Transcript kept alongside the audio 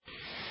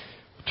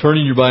Turn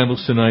in your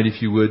Bibles tonight,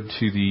 if you would,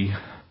 to the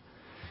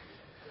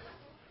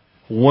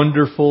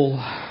wonderful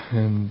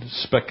and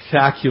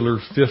spectacular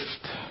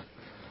 5th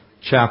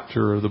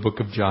chapter of the book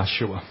of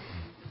Joshua.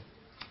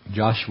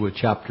 Joshua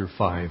chapter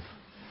 5.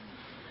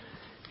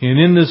 And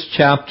in this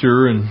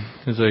chapter, and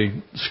as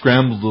I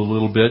scrambled a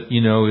little bit,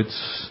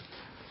 it's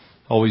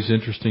always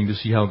interesting to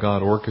see how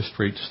God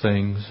orchestrates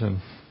things. And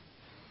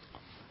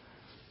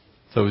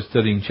so I was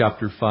studying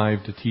chapter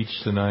 5 to teach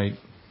tonight.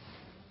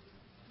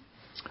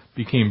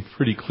 It became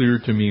pretty clear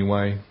to me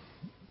why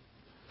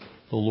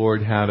the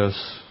Lord had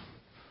us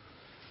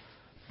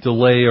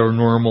delay our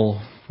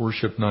normal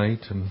worship night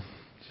and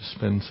just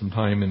spend some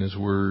time in His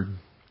Word.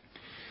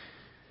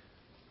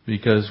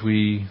 Because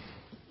we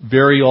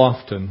very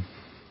often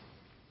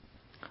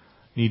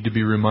need to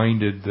be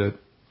reminded that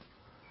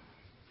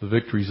the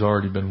victory's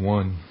already been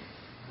won.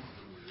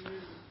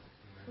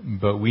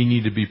 But we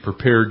need to be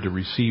prepared to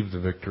receive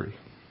the victory.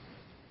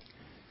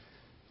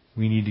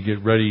 We need to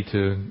get ready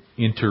to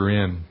enter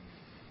in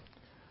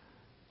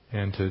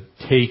and to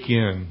take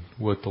in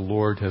what the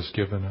Lord has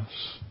given us.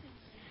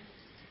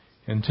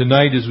 And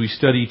tonight as we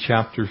study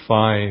chapter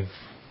 5,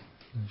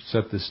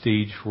 set the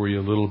stage for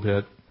you a little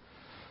bit.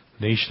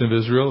 The nation of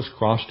Israel has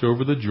crossed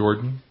over the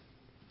Jordan.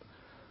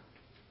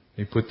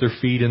 They put their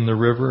feet in the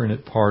river and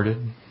it parted.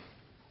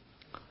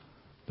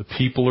 The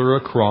people are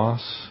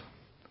across.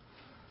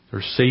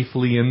 They're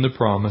safely in the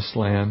promised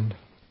land.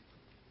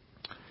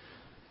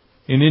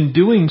 And in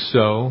doing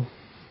so,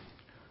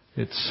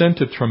 it sent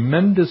a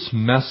tremendous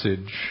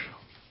message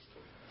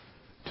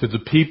to the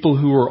people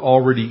who are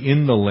already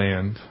in the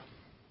land,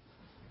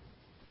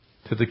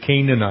 to the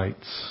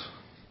Canaanites,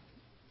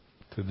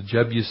 to the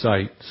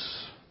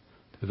Jebusites,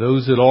 to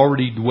those that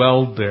already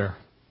dwelled there.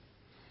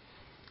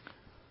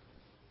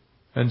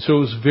 And so it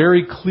was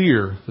very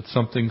clear that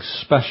something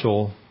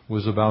special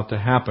was about to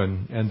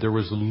happen, and there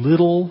was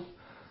little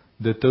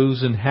that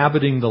those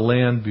inhabiting the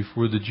land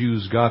before the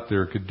Jews got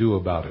there could do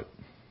about it.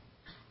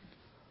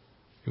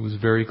 It was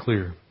very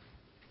clear.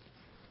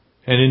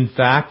 And in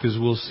fact, as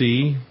we'll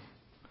see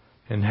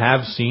and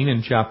have seen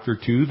in chapter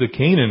 2, the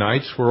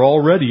Canaanites were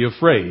already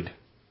afraid.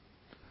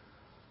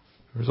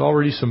 There was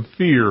already some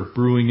fear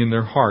brewing in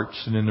their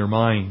hearts and in their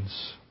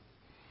minds.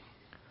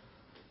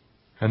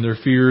 And their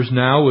fears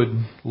now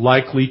would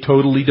likely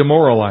totally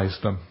demoralize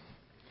them,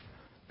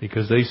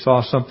 because they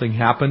saw something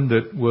happen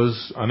that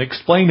was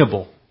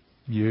unexplainable.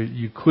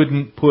 You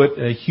couldn't put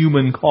a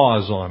human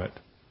cause on it.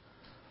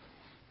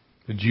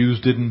 The Jews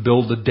didn't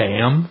build a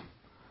dam.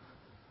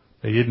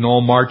 They didn't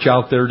all march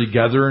out there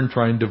together and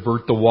try and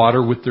divert the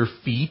water with their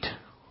feet,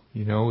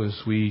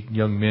 as we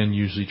young men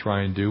usually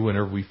try and do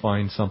whenever we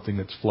find something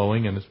that's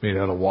flowing and it's made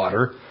out of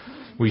water.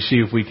 We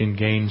see if we can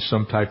gain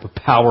some type of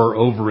power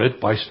over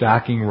it by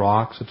stacking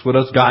rocks. It's what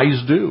us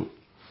guys do.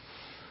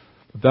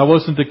 But that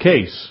wasn't the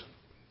case.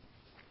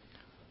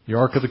 The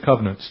Ark of the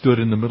Covenant stood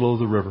in the middle of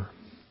the river,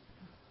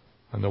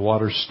 and the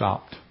waters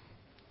stopped.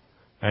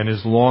 And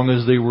as long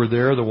as they were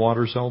there, the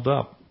waters held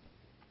up.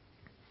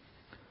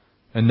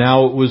 And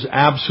now it was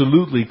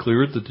absolutely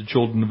clear that the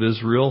children of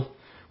Israel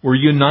were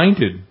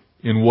united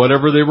in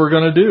whatever they were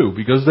going to do,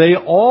 because they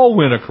all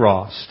went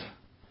across.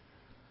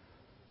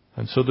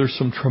 And so there's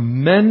some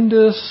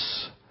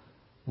tremendous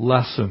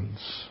lessons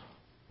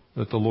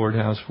that the Lord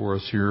has for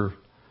us here.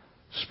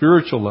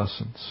 Spiritual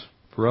lessons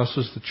for us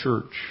as the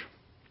church.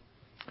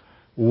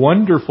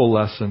 Wonderful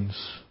lessons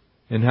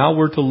in how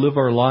we're to live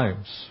our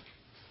lives.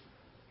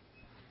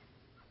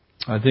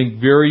 I think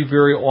very,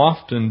 very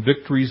often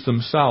victories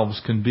themselves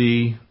can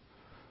be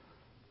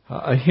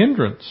a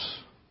hindrance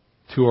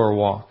to our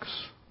walks.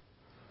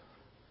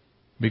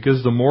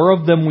 Because the more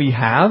of them we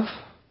have,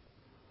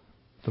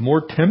 the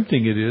more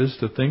tempting it is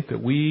to think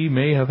that we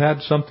may have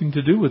had something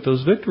to do with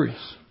those victories.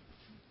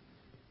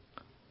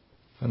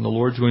 And the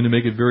Lord's going to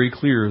make it very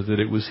clear that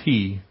it was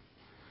He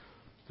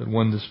that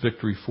won this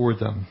victory for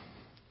them.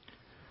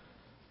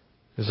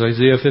 As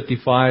Isaiah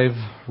 55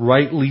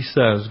 rightly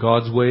says,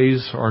 God's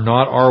ways are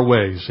not our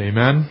ways.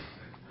 Amen?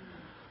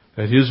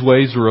 That His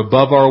ways are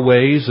above our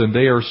ways, and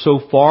they are so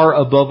far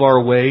above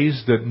our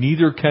ways that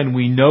neither can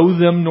we know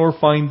them nor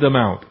find them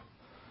out,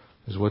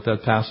 is what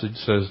that passage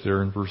says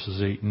there in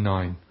verses 8 and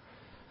 9.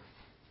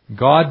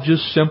 God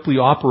just simply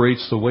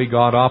operates the way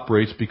God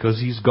operates because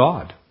He's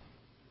God.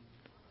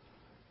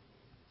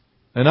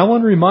 And I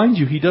want to remind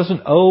you, He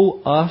doesn't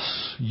owe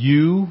us,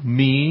 you,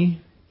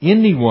 me,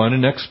 anyone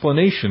an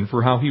explanation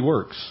for how He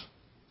works.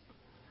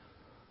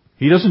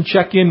 He doesn't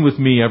check in with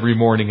me every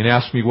morning and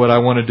ask me what I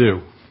want to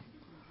do.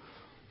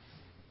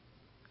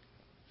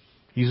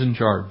 He's in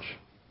charge.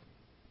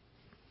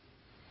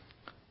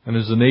 And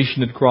as the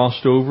nation had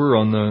crossed over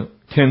on the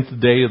 10th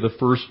day of the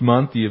first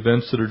month, the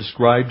events that are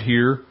described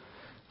here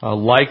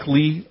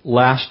likely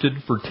lasted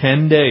for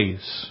 10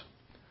 days.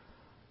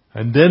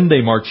 And then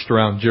they marched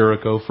around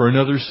Jericho for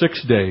another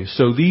 6 days.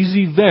 So these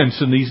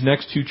events in these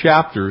next 2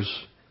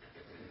 chapters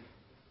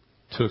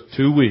took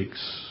 2 weeks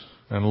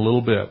and a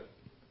little bit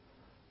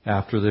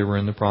after they were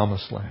in the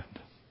Promised Land.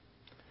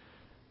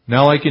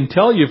 Now I can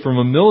tell you from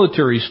a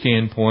military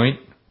standpoint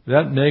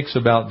that makes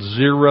about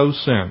 0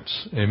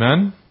 sense.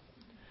 Amen?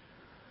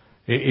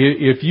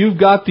 If you've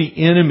got the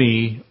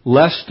enemy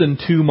less than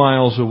 2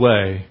 miles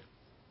away,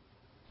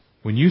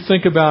 when you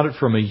think about it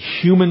from a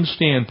human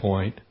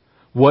standpoint,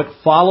 what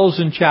follows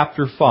in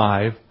chapter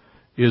 5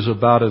 is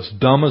about as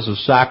dumb as a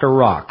sack of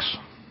rocks.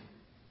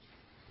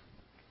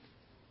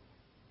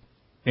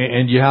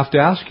 And you have to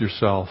ask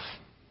yourself,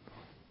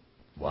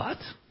 what?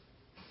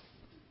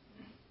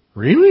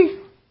 Really?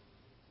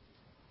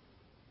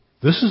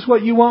 This is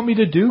what you want me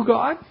to do,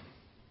 God?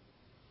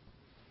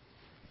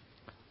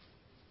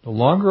 The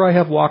longer I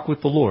have walked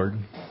with the Lord,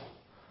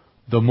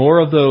 the more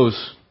of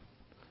those,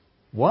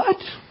 what?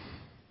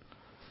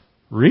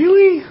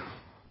 Really?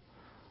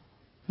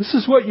 This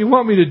is what you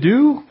want me to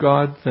do?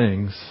 God,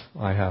 things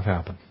I have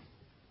happen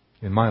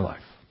in my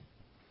life.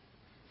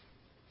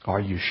 Are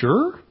you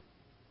sure?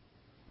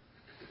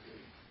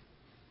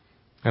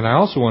 And I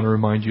also want to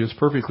remind you it's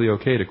perfectly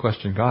okay to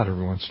question God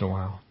every once in a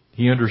while.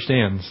 He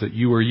understands that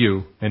you are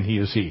you and He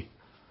is He.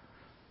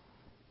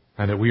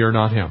 And that we are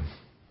not Him.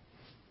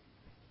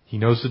 He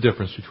knows the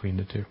difference between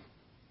the two.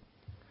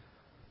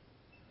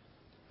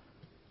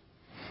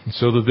 And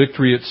so the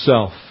victory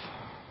itself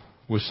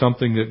was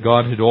something that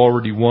God had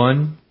already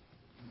won.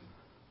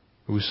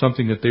 It was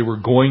something that they were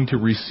going to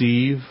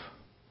receive.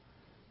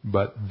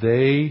 But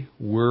they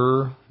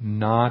were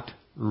not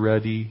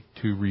ready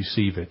to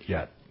receive it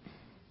yet.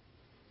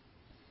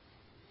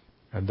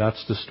 And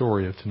that's the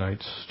story of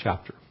tonight's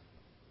chapter.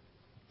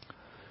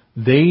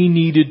 They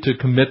needed to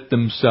commit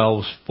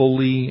themselves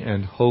fully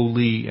and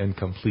wholly and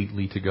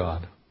completely to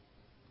God.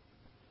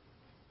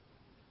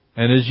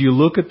 And as you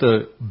look at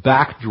the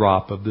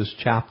backdrop of this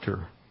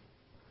chapter,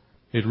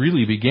 it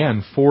really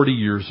began 40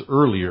 years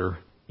earlier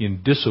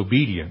in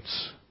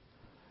disobedience.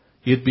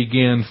 It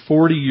began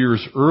 40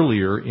 years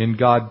earlier in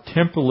God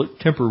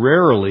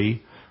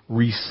temporarily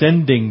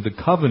rescinding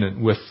the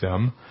covenant with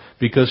them,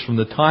 because from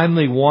the time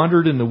they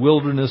wandered in the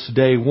wilderness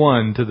day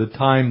one to the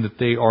time that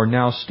they are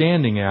now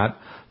standing at,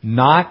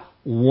 not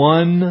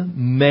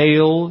one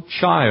male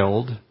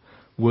child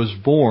was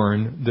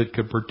born that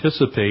could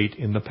participate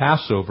in the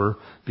Passover,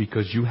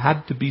 because you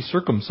had to be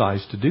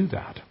circumcised to do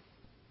that.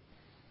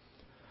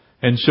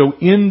 And so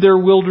in their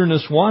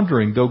wilderness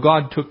wandering, though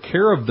God took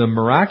care of them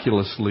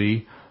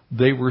miraculously,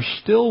 they were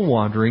still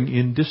wandering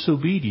in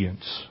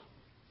disobedience.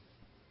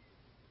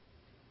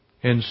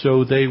 And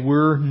so they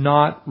were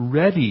not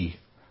ready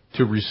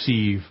to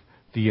receive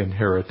the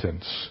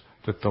inheritance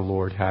that the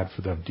Lord had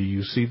for them. Do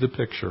you see the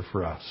picture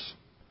for us?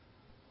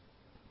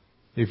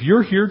 If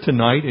you're here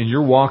tonight and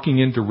you're walking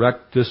in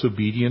direct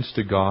disobedience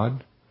to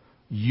God,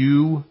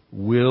 you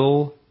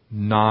will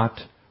not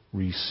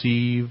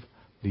receive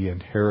the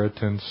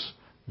inheritance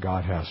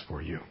God has for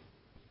you.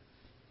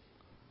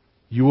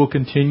 You will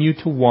continue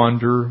to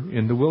wander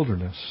in the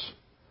wilderness.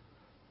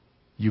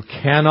 You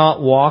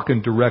cannot walk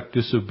in direct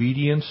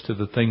disobedience to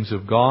the things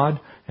of God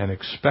and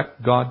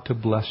expect God to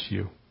bless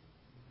you.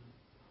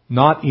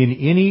 Not in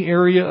any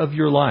area of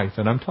your life.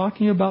 And I'm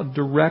talking about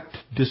direct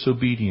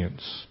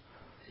disobedience.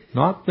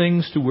 Not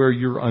things to where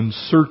you're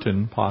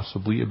uncertain,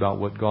 possibly, about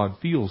what God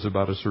feels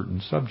about a certain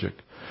subject.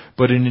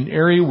 But in an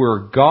area where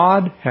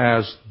God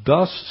has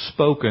thus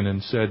spoken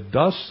and said,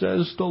 thus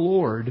says the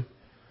Lord,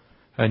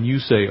 and you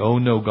say, oh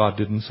no, God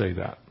didn't say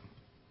that.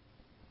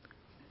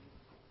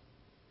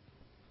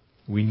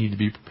 We need to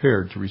be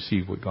prepared to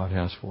receive what God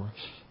has for us.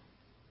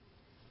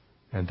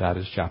 And that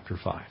is chapter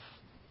 5.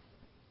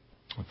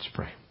 Let's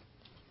pray.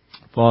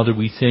 Father,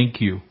 we thank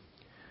you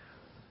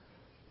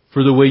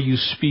for the way you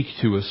speak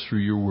to us through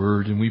your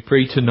word. And we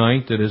pray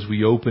tonight that as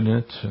we open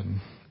it and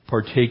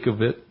partake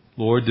of it,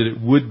 Lord, that it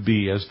would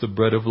be as the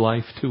bread of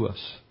life to us.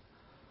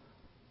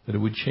 That it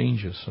would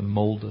change us and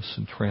mold us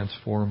and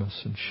transform us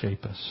and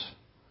shape us.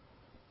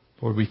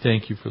 Lord, we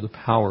thank you for the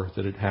power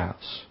that it has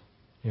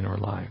in our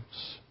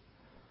lives.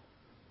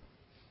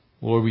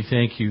 Lord, we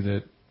thank you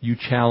that you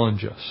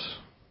challenge us.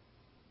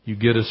 You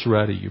get us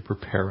ready. You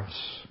prepare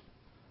us.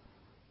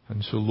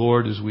 And so,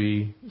 Lord, as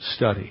we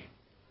study,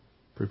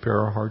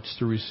 prepare our hearts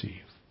to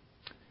receive.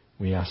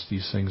 We ask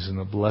these things in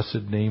the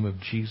blessed name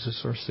of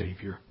Jesus, our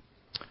Savior.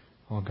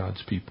 All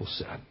God's people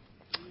said,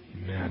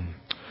 amen.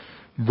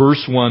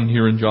 Verse 1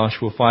 here in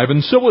Joshua 5.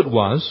 And so it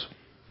was,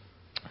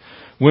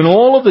 when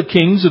all of the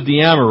kings of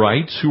the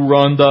Amorites who were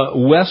on the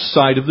west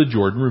side of the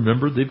Jordan,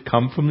 remember they've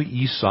come from the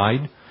east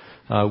side,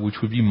 which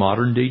would be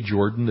modern-day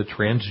Jordan, the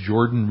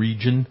Transjordan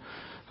region,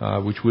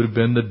 which would have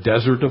been the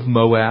desert of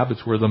Moab.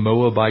 It's where the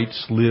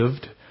Moabites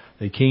lived.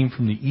 They came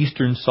from the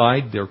eastern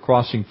side. They're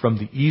crossing from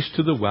the east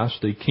to the west.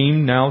 They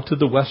came now to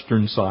the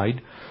western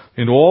side.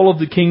 And all of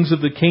the kings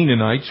of the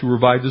Canaanites who were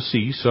by the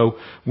sea. So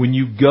when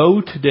you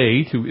go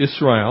today to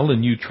Israel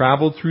and you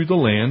travel through the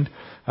land,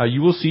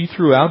 you will see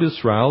throughout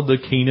Israel the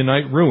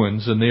Canaanite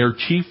ruins. And they are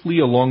chiefly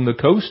along the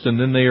coast, and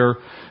then they are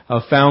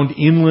found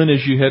inland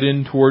as you head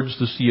in towards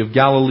the Sea of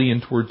Galilee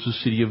and towards the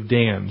city of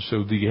Dan.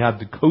 So you had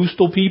the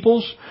coastal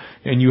peoples,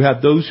 and you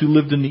had those who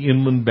lived in the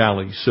inland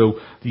valleys. So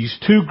these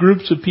two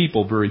groups of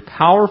people, very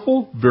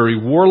powerful, very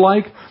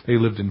warlike. They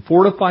lived in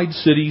fortified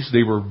cities.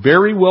 They were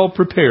very well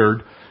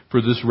prepared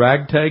for this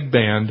ragtag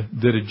band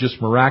that had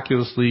just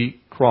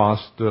miraculously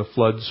crossed the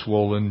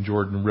flood-swollen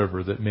Jordan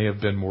River that may have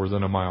been more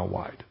than a mile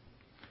wide.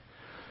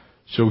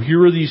 So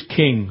here are these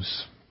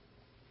kings.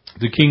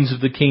 The kings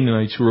of the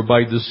Canaanites who were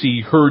by the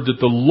sea heard that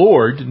the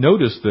Lord,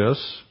 notice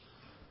this,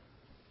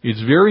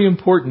 it's very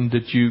important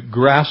that you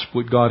grasp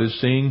what God is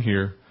saying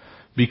here,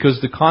 because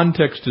the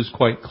context is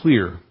quite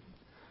clear.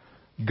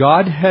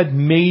 God had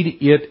made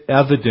it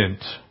evident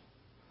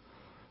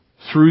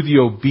through the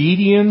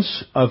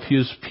obedience of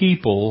His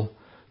people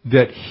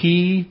that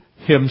He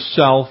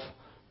Himself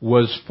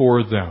was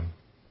for them.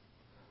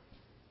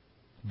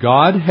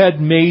 God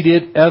had made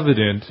it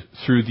evident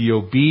through the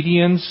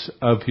obedience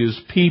of His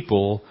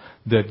people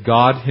that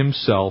God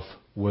Himself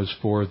was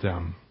for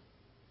them.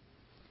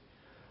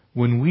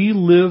 When we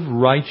live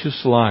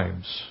righteous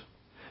lives,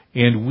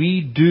 and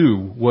we do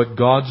what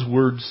God's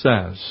Word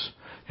says,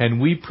 and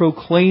we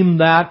proclaim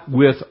that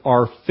with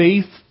our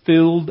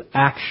faith-filled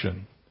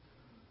action,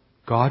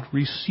 God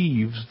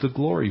receives the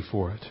glory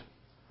for it.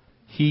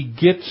 He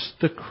gets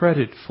the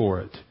credit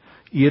for it.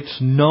 It's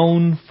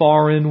known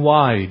far and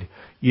wide.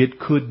 It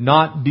could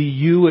not be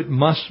you, it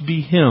must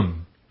be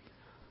Him.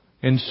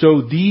 And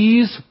so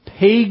these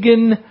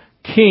pagan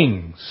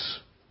kings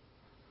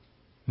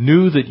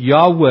knew that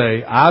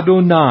Yahweh,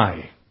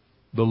 Adonai,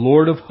 the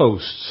Lord of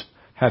hosts,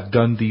 had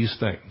done these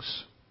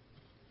things.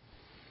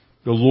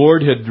 The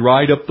Lord had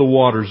dried up the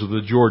waters of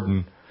the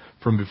Jordan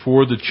from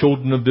before the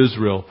children of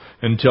Israel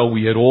until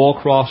we had all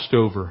crossed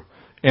over,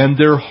 and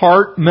their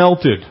heart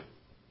melted.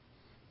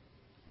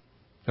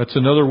 That's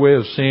another way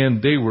of saying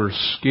they were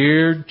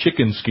scared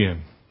chicken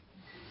skin.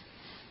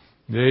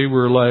 They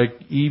were like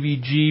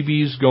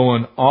EVGBs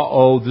going,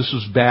 this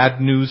is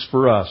bad news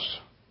for us.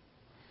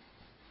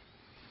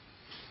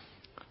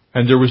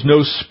 And there was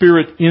no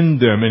spirit in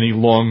them any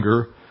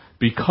longer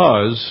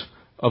because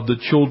of the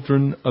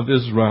children of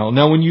Israel.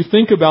 Now, when you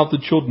think about the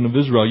children of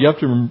Israel, you have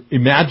to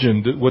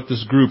imagine what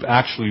this group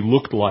actually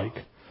looked like.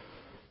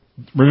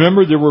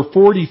 Remember, there were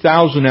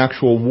 40,000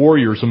 actual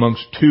warriors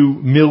amongst 2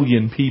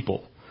 million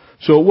people.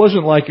 So it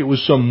wasn't like it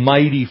was some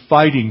mighty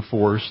fighting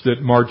force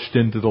that marched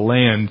into the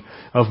land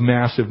of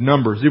massive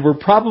numbers. They were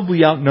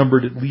probably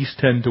outnumbered at least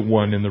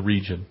 10-1 in the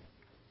region.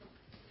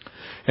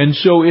 And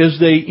so as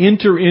they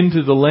enter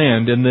into the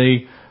land and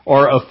they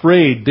are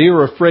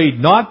afraid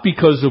not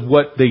because of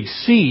what they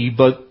see,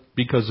 but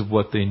because of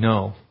what they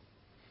know.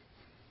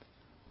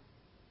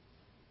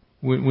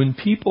 When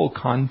people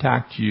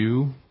contact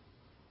you,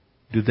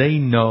 do they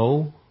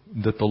know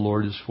that the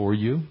Lord is for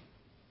you?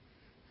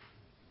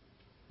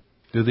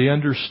 Do they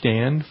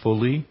understand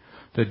fully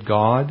that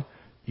God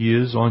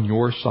is on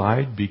your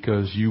side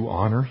because you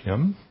honor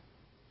Him?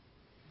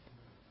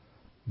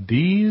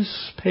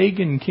 These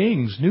pagan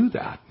kings knew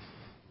that.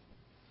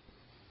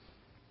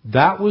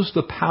 That was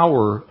the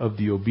power of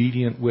the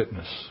obedient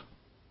witness.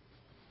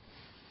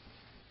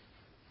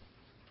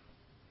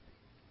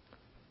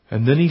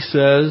 And then he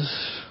says,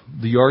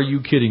 the "Are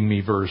you kidding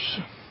me" verse.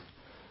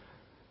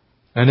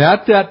 And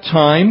at that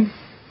time,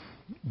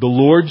 the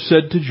Lord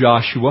said to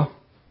Joshua,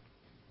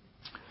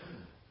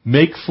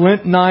 "Make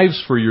flint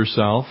knives for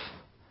yourself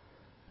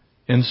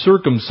and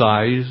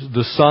circumcise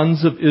the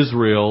sons of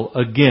Israel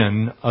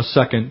again a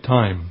second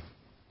time."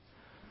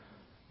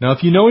 Now,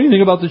 if you know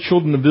anything about the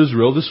children of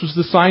Israel, this was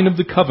the sign of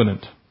the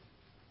covenant.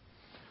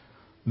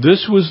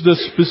 This was the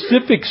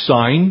specific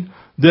sign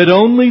that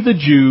only the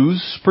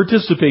Jews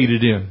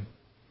participated in.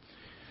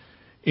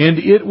 And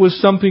it was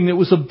something that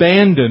was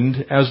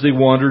abandoned as they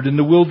wandered in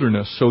the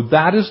wilderness. So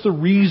that is the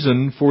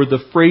reason for the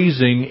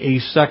phrasing "a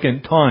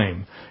second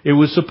time." It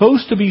was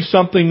supposed to be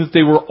something that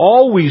they were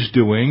always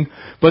doing,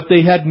 but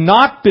they had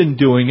not been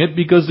doing it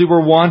because they were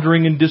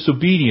wandering in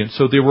disobedience.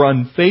 So they were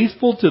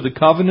unfaithful to the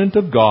covenant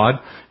of God,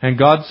 and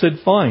God said,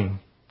 "Fine,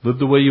 live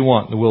the way you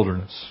want in the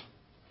wilderness."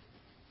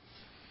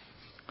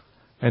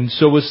 And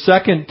so a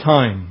second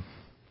time,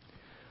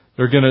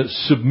 they're going to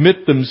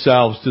submit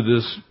themselves to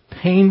this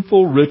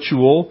painful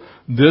ritual,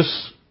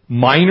 this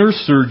minor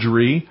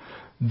surgery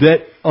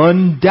that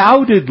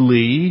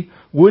undoubtedly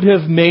would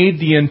have made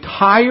the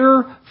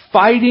entire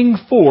fighting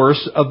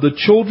force of the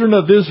children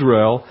of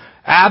Israel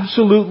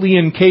absolutely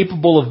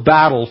incapable of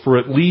battle for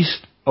at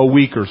least a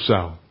week or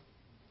so.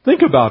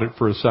 Think about it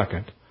for a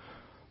second.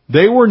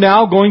 They were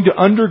now going to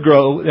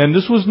undergo, and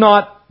this was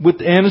not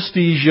with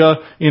anesthesia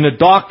in a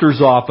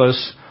doctor's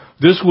office,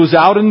 this was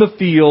out in the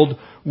field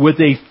with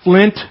a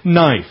flint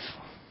knife.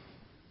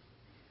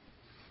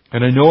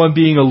 And I know I'm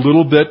being a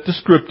little bit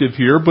descriptive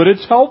here, but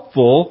it's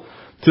helpful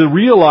to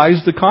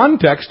realize the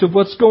context of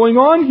what's going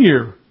on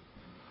here.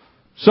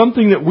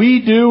 Something that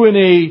we do in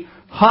a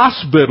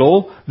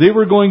hospital, they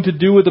were going to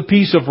do with a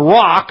piece of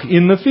rock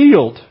in the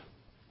field.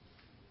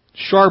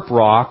 Sharp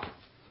rock.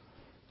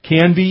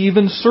 Can be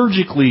even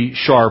surgically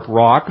sharp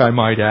rock, I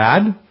might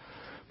add.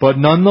 But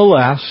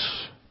nonetheless,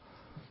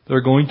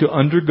 they're going to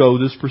undergo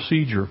this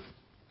procedure.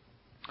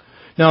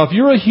 Now, if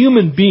you're a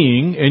human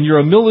being and you're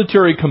a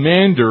military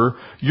commander,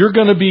 you're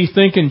going to be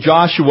thinking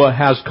Joshua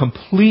has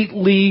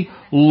completely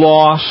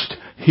lost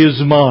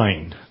his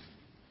mind.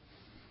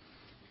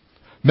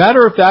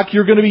 Matter of fact,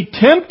 you're going to be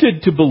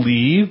tempted to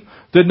believe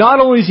that not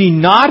only is he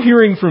not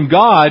hearing from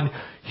God,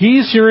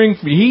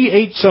 he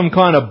ate some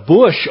kind of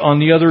bush on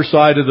the other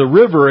side of the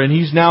river and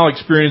he's now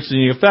experiencing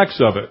the effects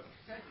of it.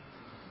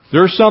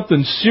 There's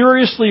something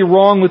seriously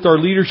wrong with our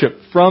leadership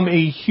from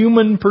a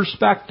human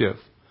perspective.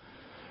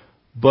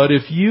 But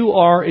if you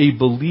are a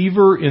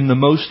believer in the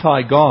Most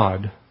High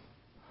God,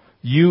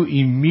 you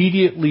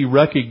immediately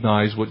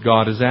recognize what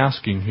God is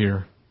asking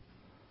here.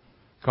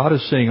 God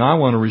is saying, I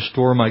want to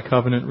restore my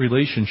covenant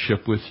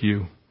relationship with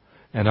you.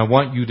 And I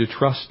want you to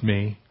trust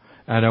me.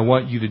 And I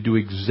want you to do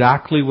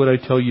exactly what I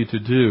tell you to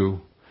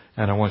do.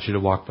 And I want you to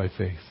walk by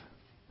faith.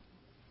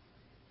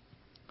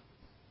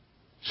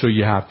 So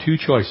you have two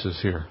choices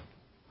here.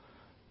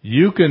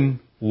 You can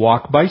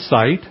walk by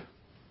sight.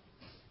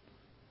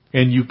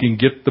 And you can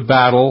get the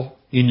battle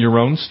in your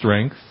own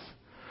strength.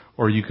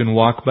 Or you can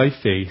walk by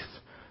faith.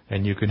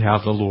 And you can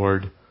have the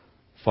Lord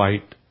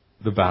fight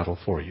the battle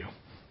for you.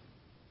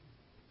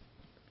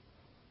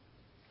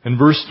 In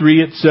verse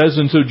 3 it says,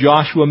 And so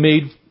Joshua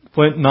made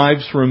flint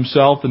knives for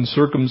himself and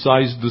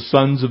circumcised the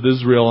sons of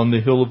Israel on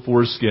the hill of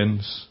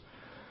foreskins.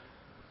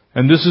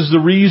 And this is the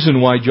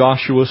reason why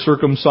Joshua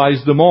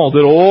circumcised them all,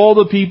 that all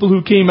the people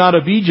who came out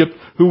of Egypt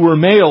who were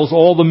males,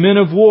 all the men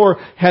of war,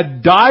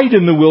 had died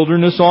in the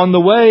wilderness on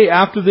the way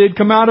after they had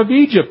come out of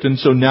Egypt. And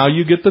so now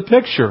you get the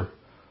picture.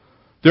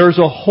 There's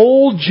a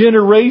whole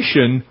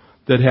generation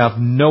that have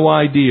no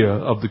idea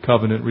of the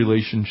covenant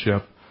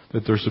relationship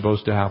that they're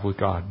supposed to have with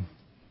God.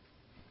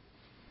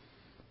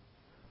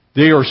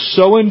 They are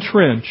so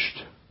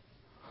entrenched,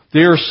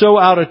 they are so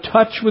out of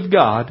touch with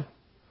God,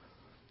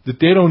 that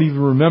they don't even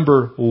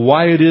remember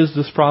why it is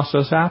this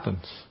process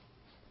happens.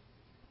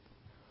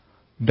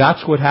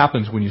 That's what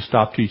happens when you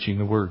stop teaching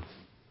the Word.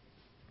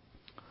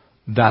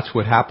 That's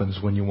what happens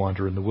when you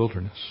wander in the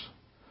wilderness.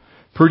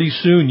 Pretty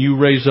soon you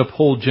raise up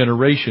whole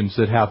generations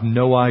that have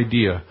no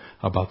idea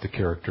about the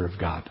character of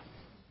God.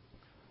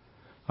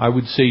 I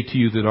would say to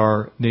you that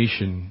our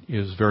nation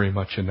is very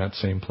much in that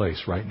same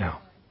place right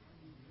now.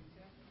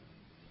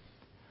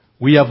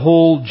 We have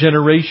whole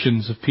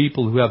generations of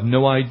people who have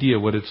no idea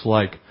what it's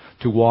like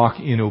to walk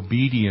in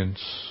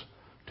obedience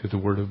to the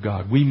Word of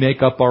God. We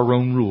make up our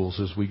own rules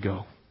as we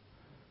go.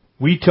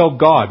 We tell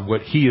God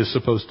what He is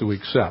supposed to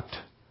accept.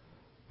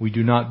 We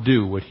do not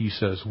do what He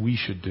says we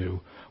should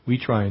do. We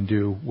try and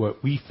do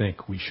what we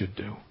think we should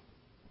do.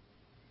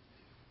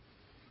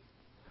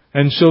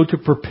 And so to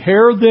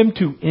prepare them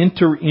to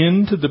enter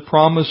into the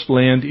promised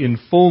land in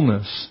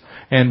fullness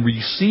and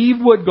receive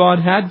what God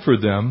had for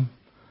them,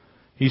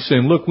 He's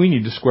saying, look, we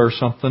need to square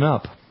something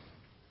up.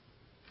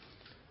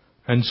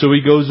 And so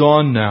He goes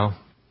on now.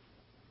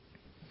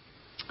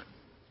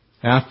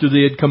 After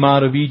they had come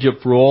out of Egypt,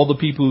 for all the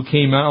people who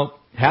came out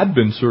had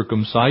been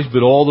circumcised,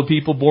 but all the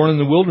people born in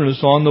the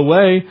wilderness on the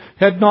way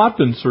had not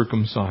been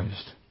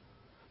circumcised.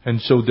 And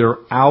so they're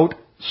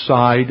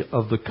outside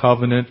of the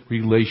covenant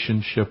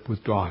relationship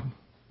with God.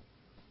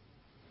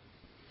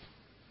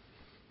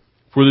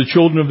 For the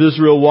children of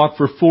Israel walked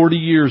for 40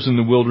 years in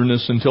the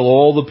wilderness until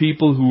all the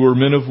people who were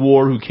men of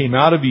war who came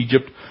out of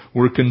Egypt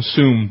were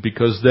consumed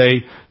because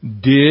they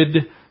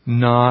did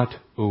not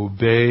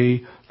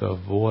obey the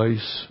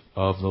voice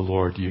of the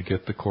Lord. Do you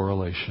get the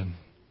correlation?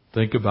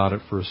 Think about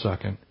it for a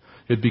second.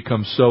 It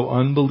becomes so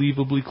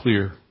unbelievably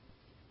clear.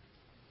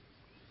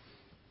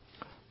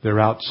 They're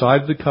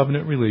outside the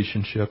covenant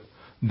relationship.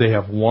 They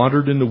have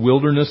wandered in the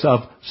wilderness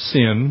of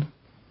sin.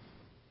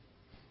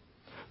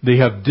 They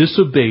have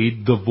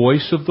disobeyed the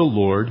voice of the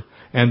Lord,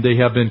 and they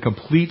have been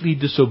completely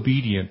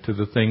disobedient to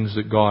the things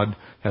that God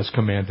has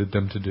commanded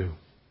them to do.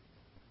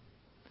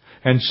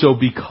 And so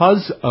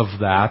because of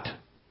that,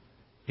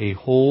 a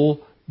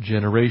whole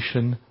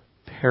generation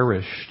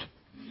perished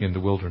in the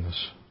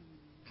wilderness.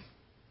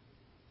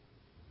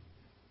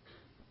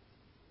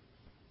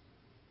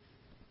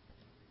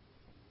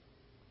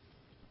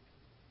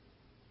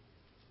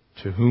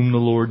 To whom the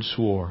Lord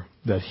swore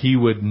that He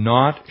would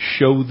not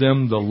show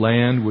them the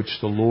land which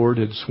the Lord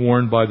had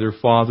sworn by their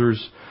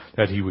fathers,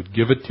 that He would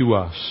give it to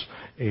us,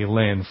 a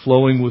land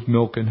flowing with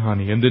milk and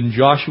honey. And then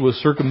Joshua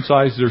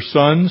circumcised their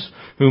sons,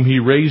 whom he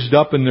raised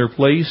up in their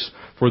place,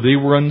 for they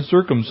were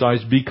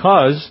uncircumcised,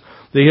 because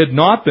they had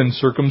not been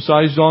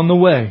circumcised on the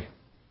way.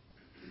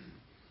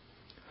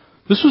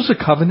 This was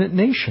a covenant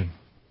nation.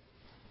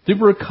 They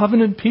were a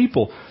covenant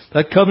people.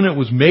 That covenant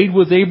was made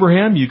with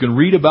Abraham. You can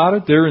read about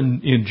it there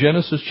in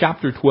Genesis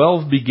chapter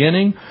 12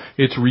 beginning.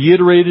 It's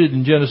reiterated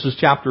in Genesis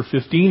chapter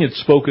 15. It's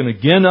spoken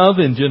again of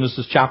in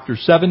Genesis chapter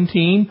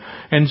 17.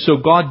 And so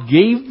God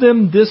gave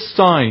them this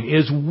sign,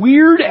 as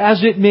weird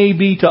as it may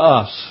be to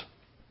us.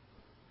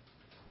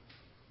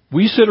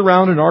 We sit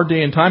around in our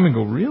day and time and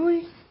go,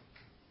 really?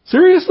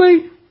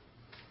 Seriously?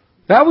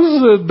 That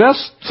was the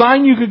best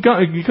sign you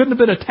couldn't have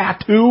been a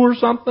tattoo or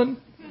something?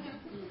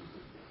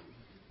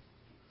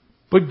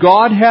 But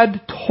God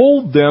had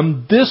told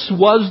them this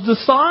was the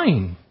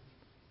sign.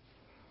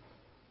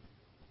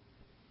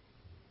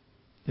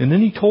 And then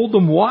He told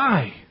them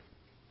why.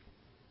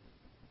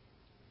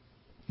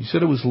 He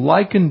said it was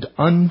likened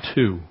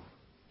unto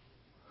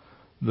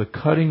the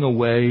cutting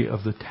away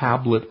of the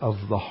tablet of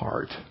the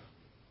heart.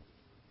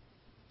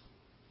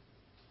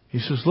 He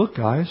says, look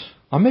guys,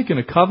 I'm making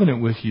a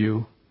covenant with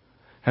you,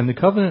 and the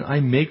covenant I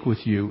make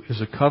with you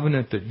is a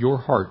covenant that your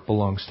heart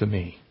belongs to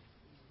me.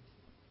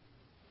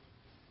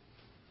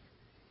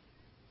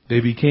 They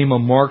became a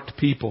marked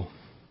people.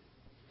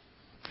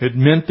 It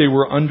meant they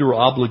were under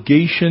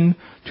obligation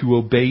to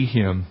obey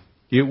Him.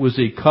 It was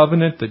a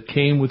covenant that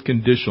came with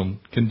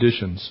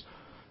conditions.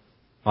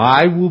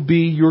 I will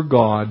be your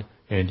God,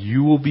 and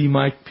you will be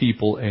my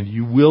people, and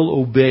you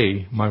will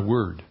obey my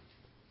word.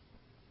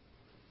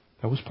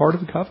 That was part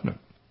of the covenant.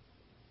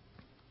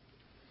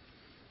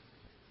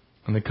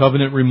 And the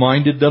covenant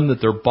reminded them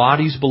that their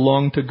bodies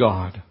belonged to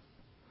God.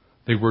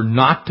 They were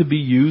not to be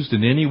used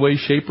in any way,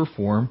 shape, or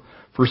form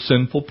for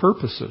sinful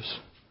purposes.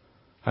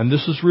 And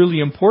this is really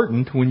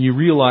important when you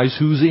realize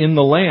who's in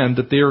the land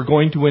that they are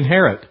going to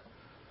inherit.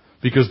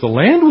 Because the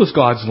land was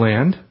God's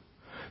land,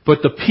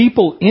 but the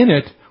people in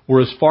it were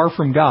as far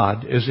from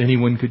God as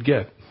anyone could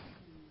get.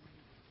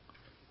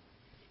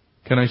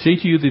 Can I say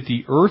to you that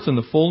the earth and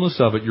the fullness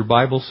of it, your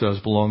Bible says,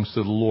 belongs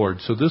to the Lord.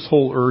 So this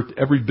whole earth,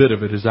 every bit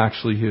of it is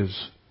actually His.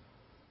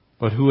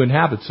 But who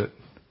inhabits it?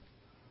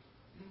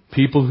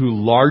 People who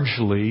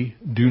largely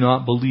do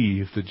not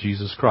believe that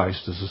Jesus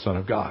Christ is the Son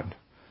of God.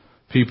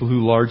 People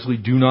who largely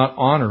do not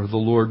honor the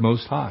Lord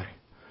Most High.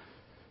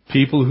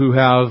 People who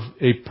have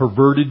a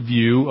perverted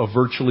view of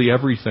virtually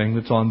everything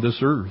that's on this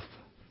earth.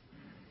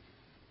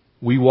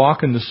 We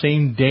walk in the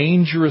same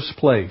dangerous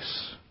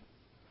place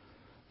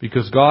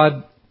because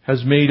God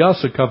has made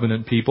us a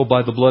covenant people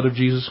by the blood of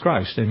Jesus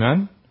Christ.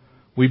 Amen?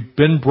 We've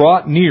been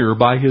brought near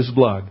by His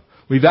blood.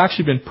 We've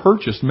actually been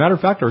purchased. Matter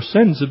of fact, our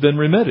sins have been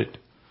remitted.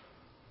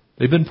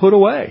 They've been put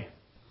away.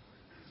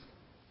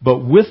 But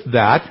with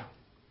that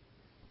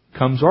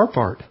comes our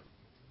part.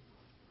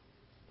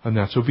 And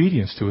that's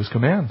obedience to His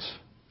commands.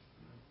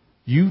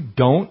 You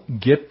don't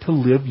get to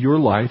live your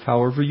life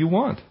however you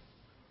want.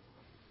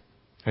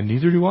 And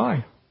neither do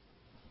I.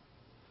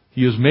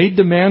 He has made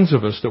demands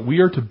of us that we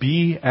are to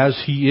be as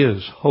He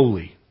is,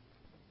 holy.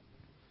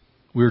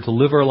 We are to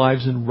live our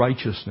lives in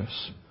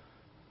righteousness.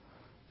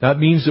 That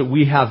means that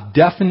we have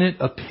definite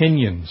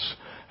opinions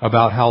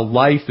about how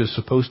life is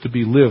supposed to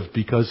be lived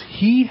because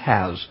He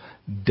has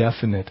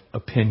definite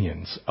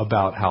opinions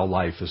about how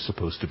life is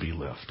supposed to be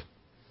lived.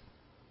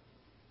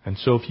 And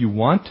so if you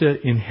want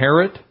to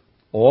inherit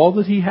all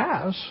that He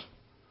has,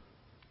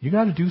 you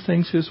got to do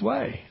things His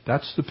way.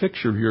 That's the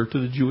picture here to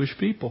the Jewish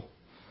people.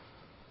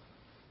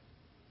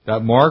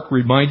 That mark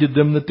reminded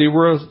them that they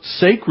were a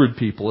sacred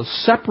people, a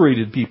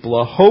separated people,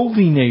 a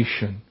holy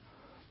nation.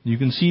 You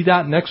can see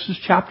that in Exodus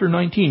chapter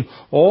 19.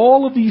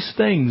 All of these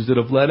things that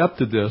have led up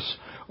to this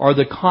are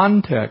the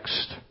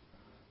context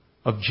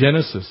of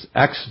Genesis,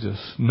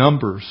 Exodus,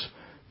 Numbers,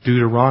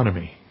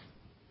 Deuteronomy.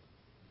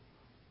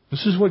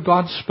 This is what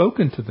God's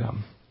spoken to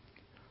them.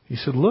 He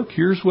said, look,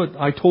 here's what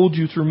I told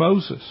you through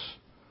Moses.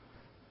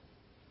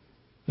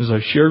 As I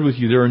shared with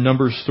you, there are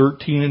Numbers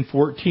 13 and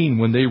 14.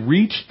 When they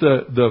reached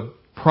the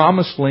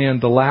promised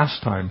land the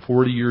last time,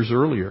 40 years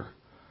earlier,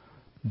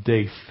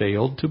 they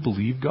failed to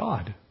believe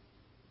God.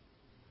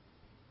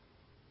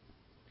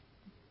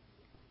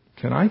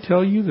 Can I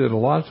tell you that a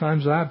lot of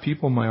times I have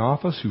people in my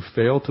office who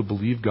fail to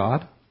believe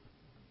God?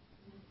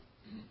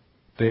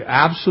 They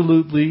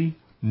absolutely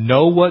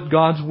know what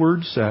God's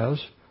Word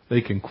says.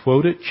 They can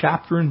quote it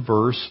chapter and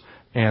verse,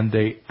 and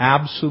they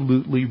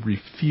absolutely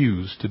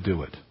refuse to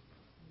do it.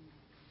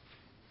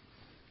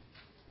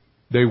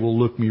 They will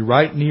look me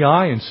right in the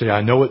eye and say,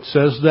 I know it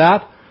says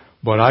that,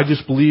 but I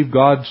just believe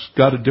God's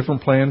got a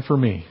different plan for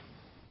me.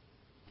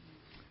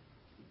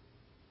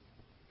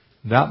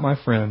 That,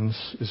 my friends,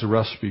 is a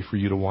recipe for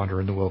you to wander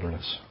in the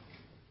wilderness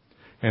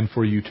and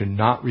for you to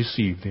not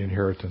receive the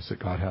inheritance that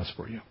God has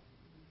for you.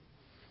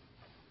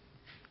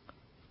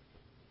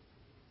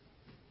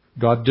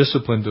 God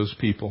disciplined those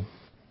people,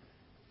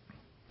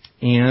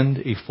 and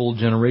a full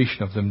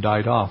generation of them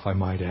died off, I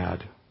might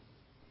add.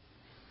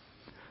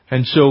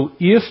 And so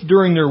if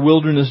during their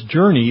wilderness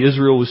journey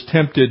Israel was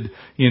tempted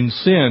in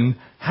sin,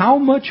 how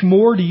much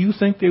more do you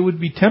think they would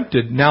be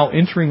tempted now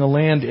entering a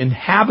land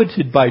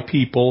inhabited by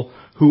people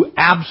who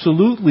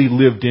absolutely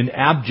lived in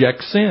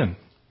abject sin?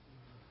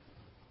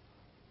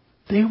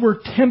 They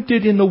were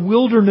tempted in the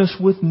wilderness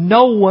with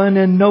no one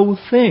and no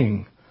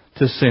thing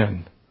to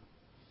sin.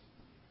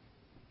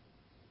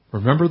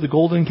 Remember the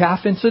golden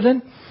calf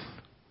incident?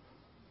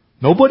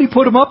 Nobody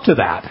put them up to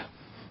that.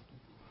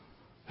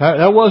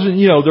 That wasn't,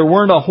 there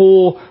weren't a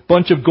whole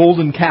bunch of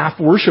golden calf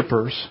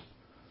worshipers.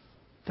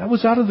 That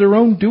was out of their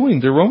own doing,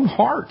 their own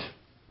heart.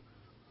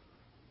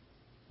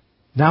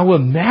 Now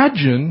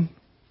imagine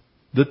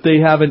that they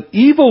have an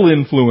evil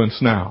influence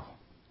now.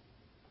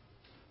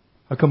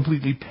 A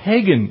completely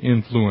pagan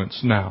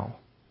influence now.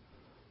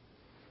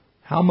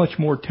 How much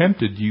more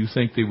tempted do you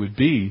think they would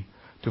be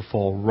to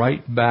fall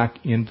right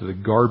back into the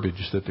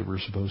garbage that they were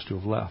supposed to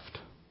have left?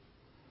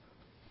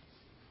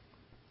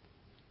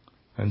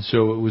 And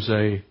so it was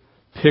a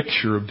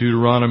picture of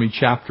Deuteronomy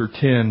chapter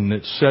 10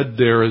 that said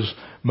there as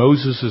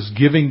Moses is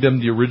giving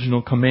them the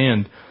original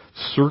command,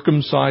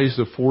 circumcise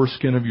the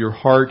foreskin of your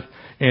heart,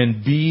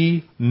 and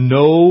be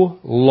no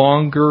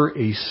longer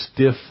a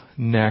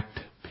stiff-necked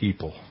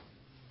people,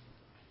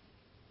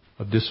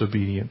 a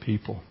disobedient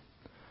people.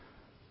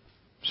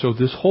 So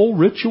this whole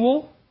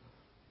ritual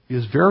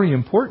is very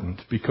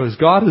important because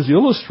God is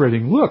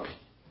illustrating, look,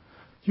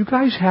 you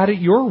guys had it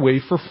your way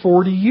for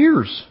 40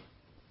 years.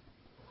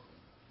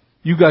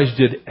 You guys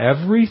did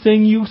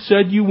everything you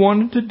said you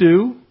wanted to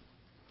do.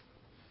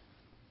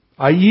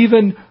 I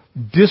even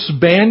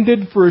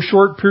disbanded for a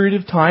short period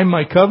of time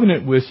my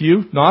covenant with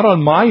you, not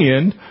on my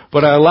end,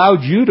 but I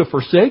allowed you to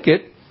forsake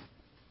it.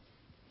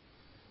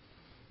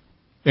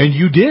 And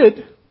you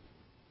did.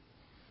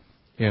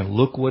 And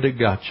look what it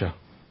got you.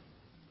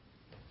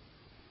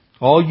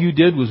 All you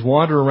did was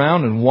wander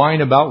around and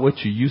whine about what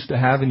you used to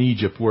have in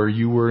Egypt where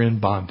you were in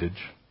bondage.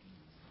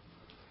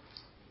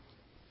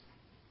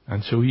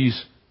 And so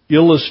he's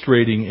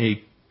illustrating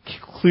a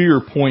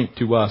clear point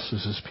to us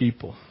as his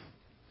people.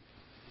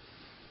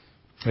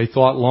 They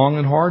thought long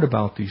and hard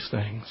about these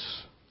things.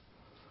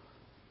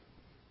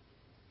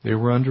 They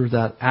were under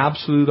that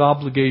absolute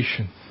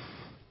obligation.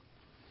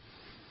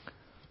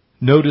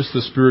 Notice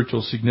the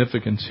spiritual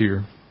significance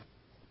here.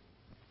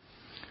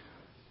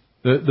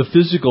 The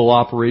physical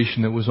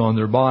operation that was on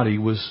their body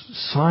was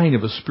a sign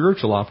of a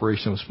spiritual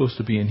operation that was supposed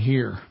to be in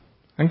here.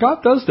 And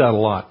God does that a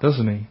lot,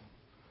 doesn't He?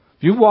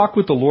 If you walk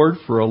with the Lord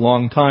for a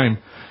long time,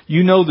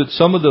 you know that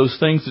some of those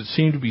things that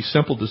seem to be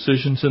simple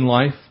decisions in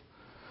life,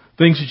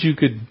 things that you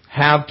could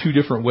have 2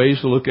 different ways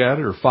to look at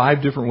it, or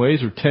 5 different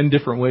ways, or 10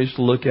 different ways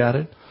to look at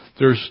it.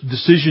 There's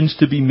decisions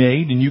to be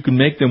made, and you can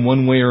make them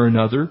one way or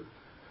another.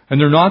 And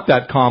they're not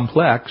that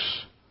complex.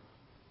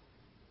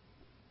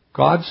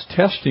 God's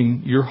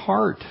testing your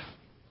heart.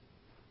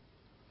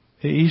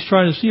 He's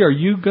trying to see, are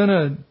you going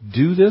to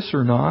do this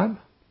or not?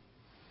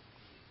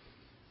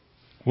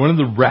 One of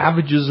the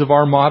ravages of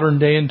our modern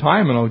day and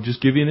time, and I'll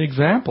just give you an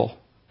example,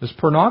 is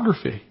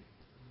pornography.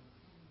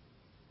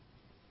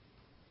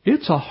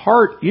 It's a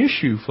heart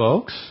issue,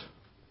 folks.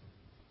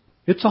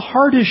 It's a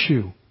heart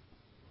issue.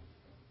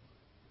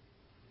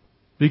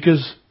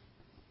 Because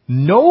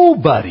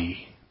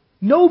nobody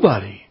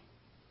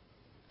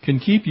can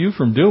keep you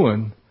from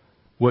doing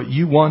what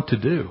you want to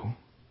do.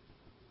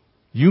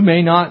 You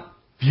may not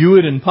view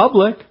it in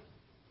public.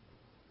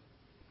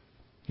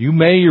 You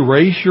may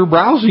erase your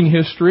browsing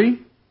history.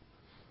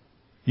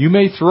 You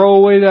may throw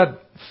away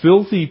that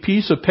filthy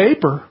piece of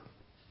paper.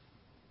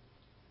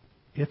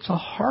 It's a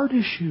heart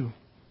issue.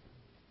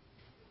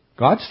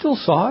 God still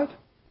saw it.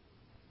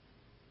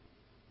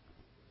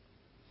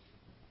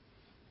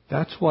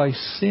 That's why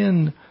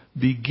sin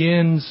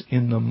begins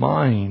in the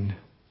mind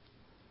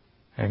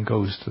and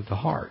goes to the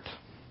heart.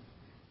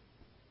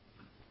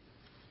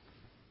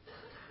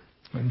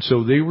 And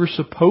so they were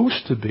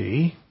supposed to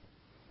be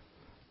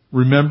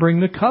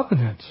remembering the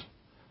covenant.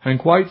 And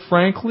quite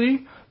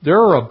frankly, there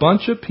are a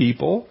bunch of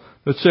people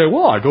that say,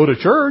 well, I go to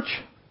church.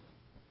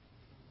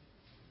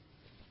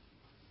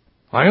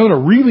 I own a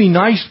really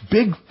nice,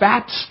 big,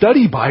 fat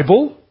study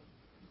Bible.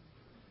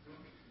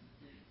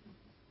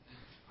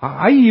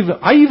 I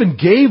even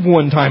gave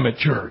one time at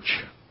church.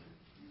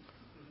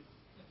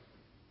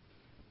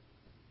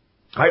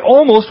 I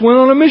almost went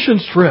on a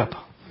missions trip.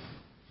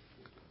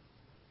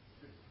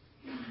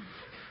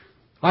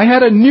 I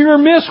had a near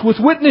miss with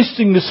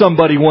witnessing to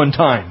somebody one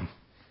time.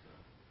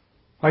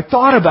 I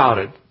thought about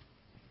it.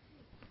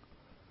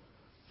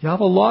 You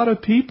have a lot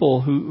of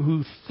people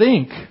who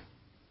think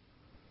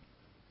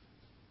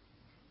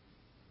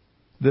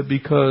that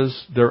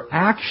because their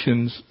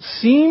actions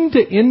seem to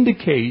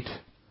indicate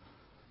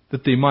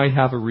that they might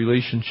have a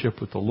relationship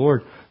with the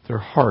Lord, their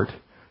heart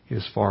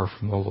is far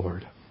from the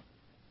Lord.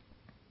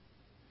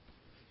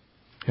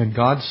 And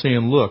God's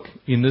saying, look,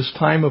 in this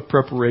time of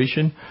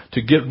preparation,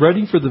 to get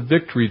ready for the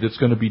victory that's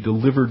going to be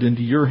delivered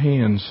into your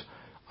hands,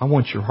 I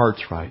want your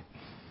hearts right.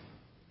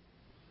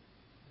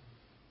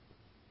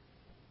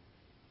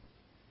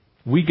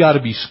 We got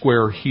to be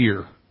square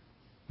here.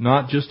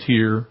 Not just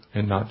here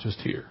and not just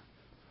here.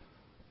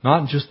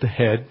 Not just the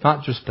head,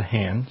 not just the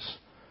hands,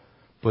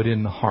 but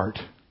in the heart.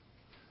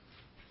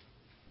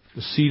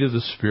 The seat of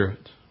the Spirit.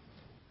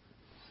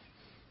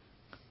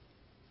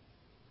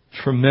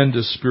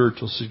 Tremendous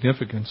spiritual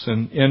significance.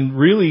 And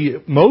really,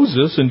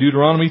 Moses in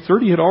Deuteronomy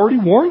 30 had already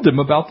warned them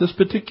about this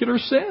particular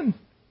sin.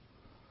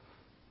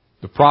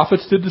 The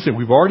prophets did the same.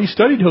 We've already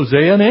studied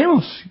Hosea and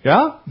Amos.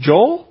 Yeah?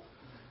 Joel?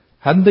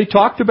 Hadn't they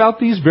talked about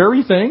these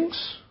very things?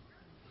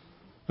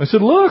 I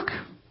said, look,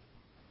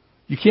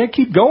 you can't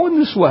keep going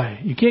this way.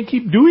 You can't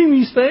keep doing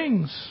these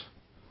things.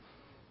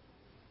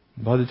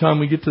 By the time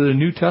we get to the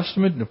New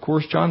Testament, and of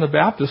course John the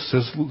Baptist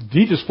says,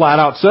 he just flat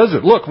out says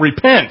it. Look,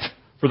 repent,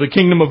 for the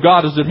kingdom of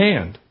God is at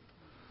hand.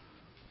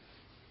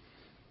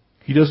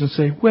 He doesn't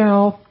say,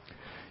 well,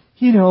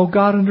 you know,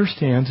 God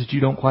understands that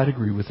you don't quite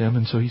agree with him,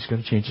 and so he's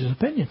going to change his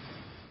opinion.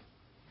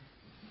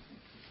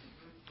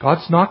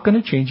 God's not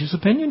going to change his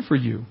opinion for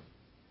you.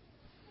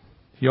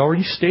 He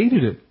already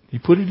stated it. He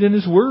put it in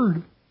his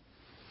word.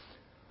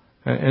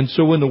 And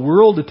so when the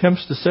world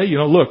attempts to say, you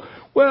know, look,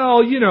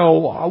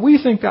 well,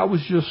 we think that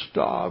was just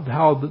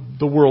how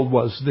the world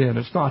was then.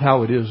 It's not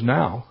how it is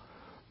now.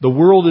 The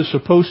world is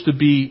supposed to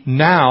be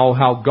now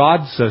how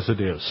God says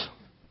it is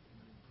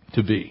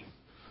to be.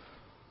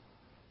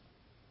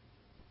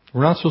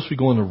 We're not supposed to be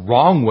going the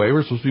wrong way.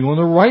 We're supposed to be going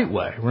the right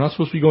way. We're not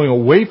supposed to be going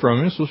away from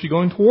Him. We're supposed to be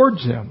going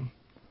towards Him.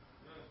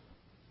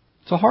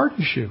 It's a heart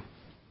issue.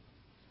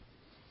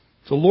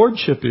 It's a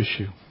lordship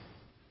issue.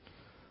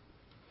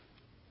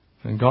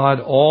 And God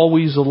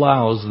always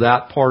allows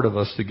that part of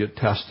us to get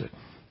tested.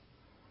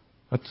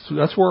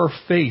 That's where our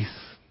faith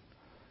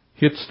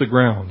hits the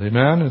ground.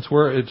 Amen? It's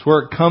where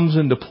it comes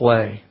into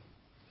play.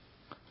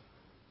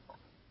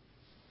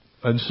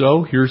 And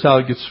so, here's how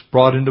it gets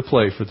brought into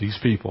play for these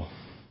people.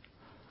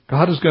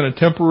 God is going to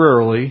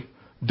temporarily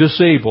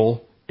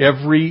disable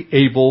every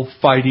able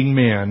fighting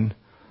man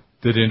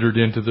that entered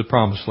into the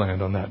promised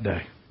land on that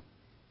day.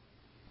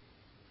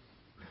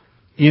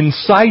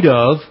 Inside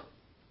of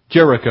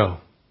Jericho.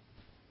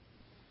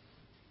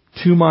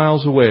 2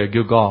 miles away at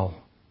Gilgal.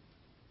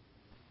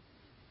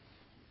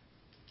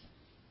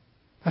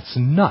 That's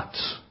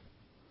nuts.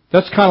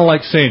 That's kind of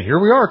like saying, here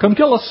we are, come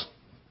kill us.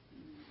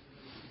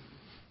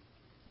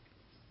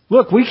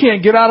 Look, we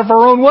can't get out of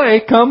our own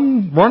way.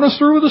 Come run us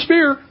through with a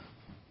spear.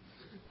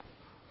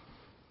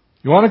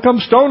 You want to come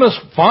stone us?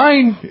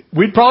 Fine.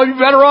 We'd probably be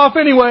better off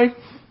anyway.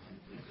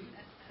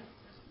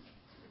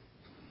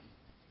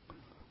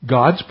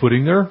 God's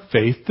putting their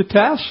faith to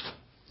test.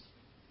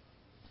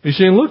 He's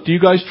saying, look, do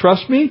you guys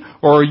trust me?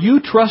 Or are you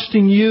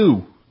trusting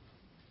you?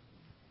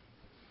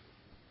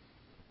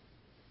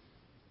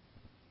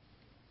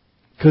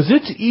 Because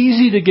it's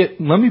easy to get,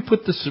 let me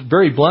put this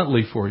very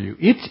bluntly for you.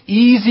 It's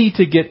easy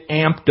to get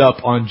amped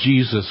up on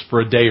Jesus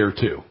for a day or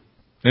two.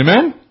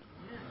 Amen?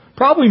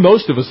 Probably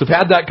most of us have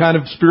had that kind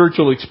of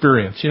spiritual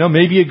experience.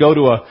 Maybe you go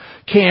to a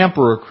camp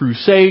or a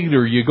crusade,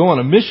 or you go on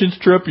a missions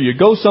trip, or you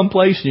go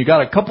someplace and you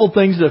got a couple of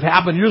things that have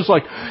happened. You're just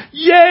like,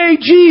 yay,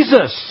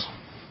 Jesus!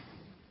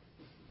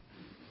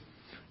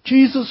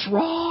 Jesus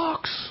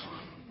rocks!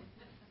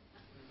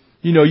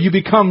 You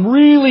become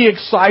really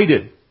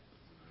excited.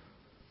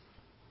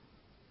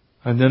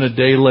 And then a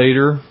day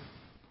later,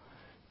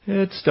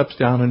 it steps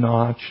down a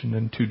notch, and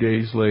then 2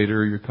 days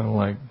later, you're kind of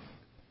like,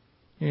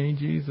 hey,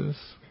 Jesus.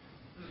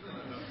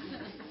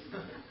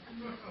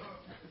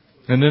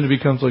 And then it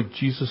becomes like,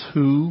 Jesus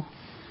who?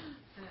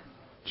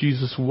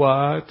 Jesus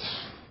what?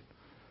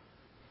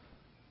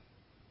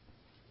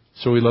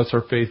 So He lets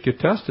our faith get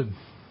tested.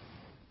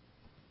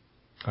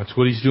 That's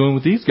what He's doing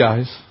with these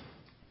guys.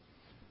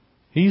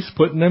 He's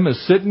putting them as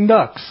sitting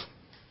ducks.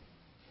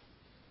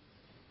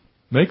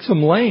 Makes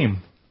them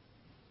lame.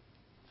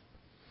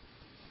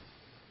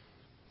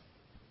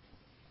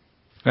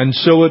 And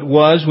so it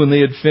was when they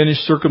had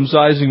finished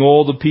circumcising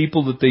all the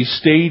people that they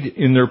stayed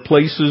in their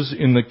places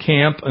in the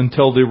camp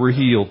until they were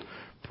healed.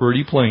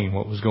 Pretty plain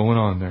what was going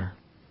on there.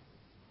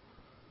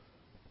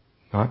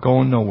 Not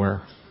going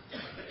nowhere.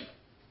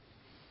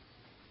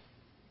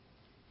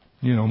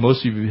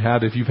 Most of you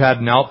if you've had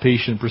an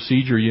outpatient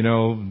procedure,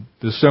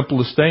 the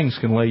simplest things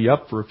can lay you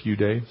up for a few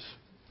days.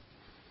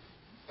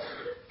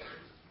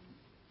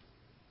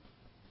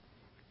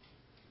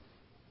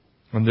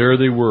 And there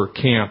they were,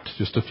 camped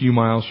just a few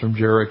miles from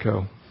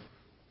Jericho.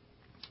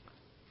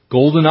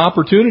 Golden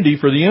opportunity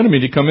for the enemy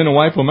to come in and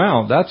wipe them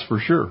out, that's for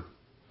sure.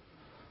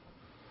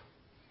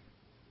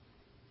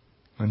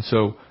 And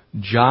so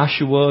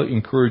Joshua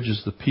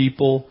encourages the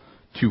people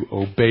to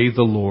obey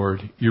the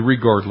Lord,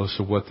 irregardless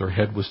of what their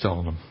head was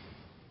telling them.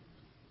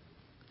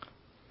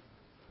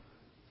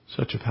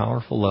 Such a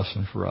powerful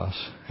lesson for us.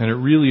 And it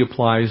really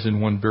applies in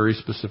one very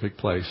specific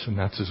place, and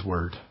that's His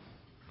Word.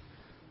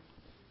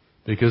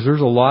 Because there's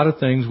a lot of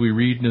things we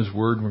read in His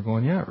Word and we're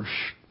going, yeah,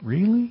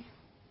 really?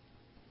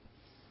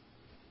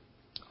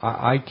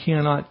 I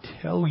cannot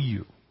tell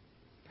you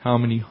how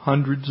many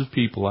hundreds of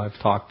people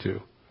I've talked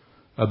to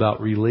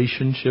about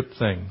relationship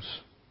things.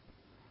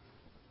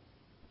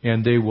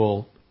 And they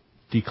will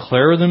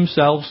declare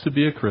themselves to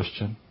be a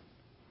Christian.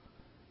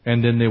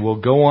 And then they will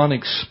go on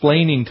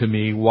explaining to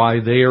me why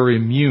they are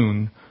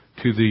immune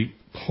to the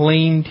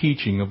plain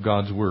teaching of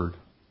God's Word.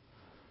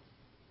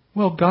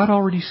 Well, God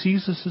already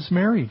sees us as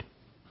married.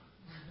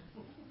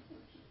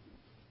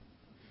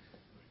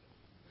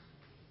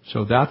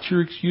 So that's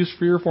your excuse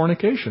for your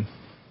fornication.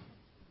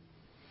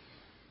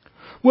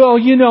 Well,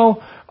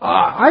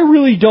 I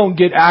really don't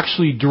get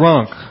actually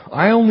drunk.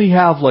 I only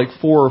have like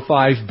 4 or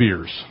 5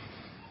 beers.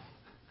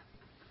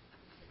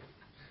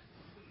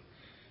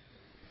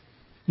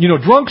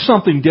 Drunk's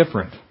something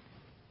different.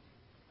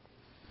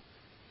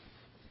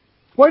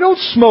 Well, I don't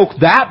smoke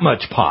that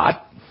much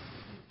pot.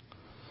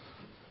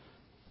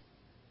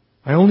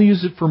 I only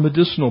use it for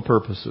medicinal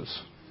purposes.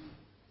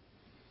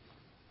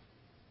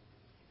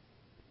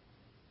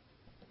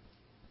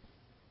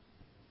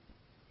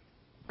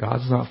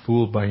 God's not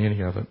fooled by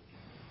any of it.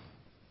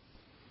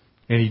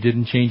 And He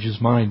didn't change His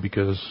mind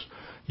because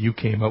you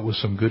came up with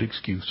some good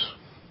excuse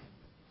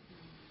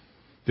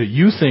that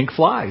you think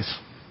flies.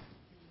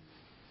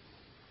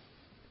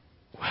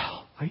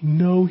 Well, I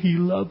know He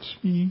loves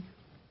me.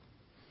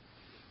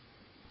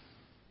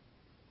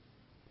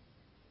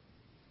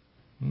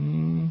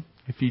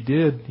 If he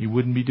did, he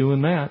wouldn't be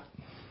doing that.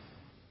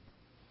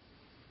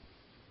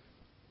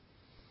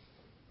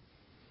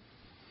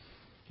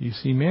 You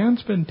see,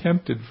 man's been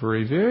tempted for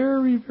a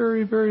very,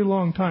 very, very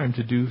long time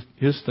to do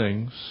his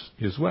things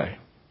his way.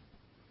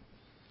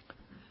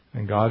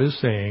 And God is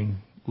saying,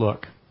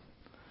 look,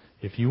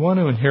 if you want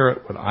to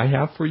inherit what I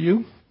have for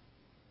you,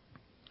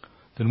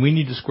 then we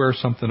need to square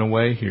something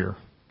away here.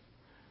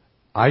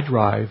 I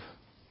drive,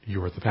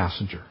 you're the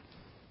passenger.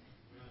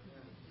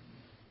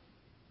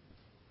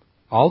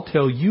 I'll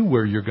tell you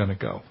where you're going to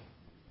go.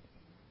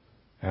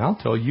 And I'll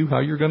tell you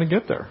how you're going to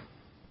get there.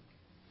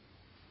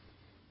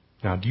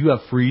 Now, do you have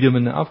freedom?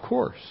 And of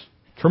course,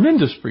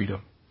 tremendous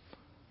freedom.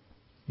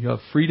 You have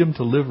freedom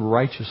to live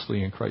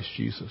righteously in Christ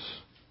Jesus,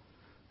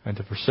 and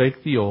to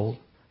forsake the old,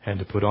 and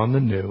to put on the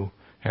new,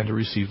 and to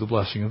receive the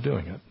blessing of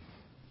doing it.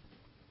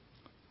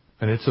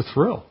 And it's a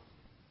thrill,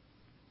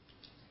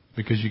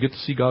 because you get to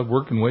see God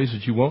work in ways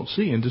that you won't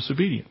see in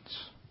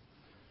disobedience.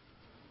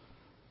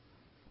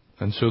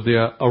 And so they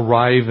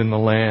arrive in the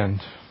land.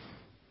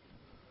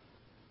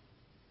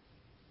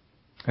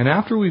 And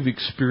after we've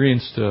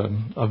experienced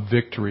a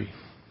victory,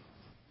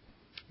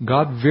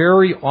 God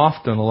very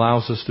often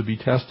allows us to be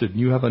tested. And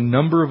you have a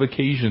number of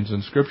occasions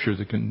in Scripture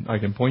that I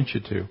can point you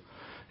to.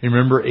 You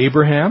remember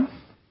Abraham?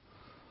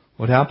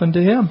 What happened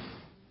to him?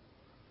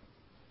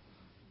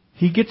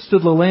 He gets to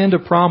the land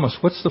of promise.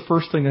 What's the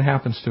first thing that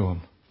happens to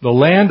him? The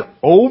land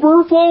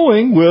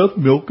overflowing with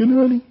milk and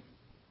honey.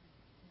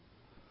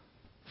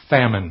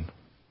 Famine.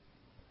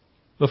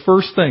 The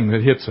first thing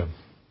that hits him.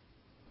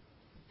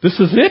 This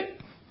is it?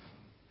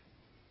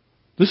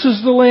 This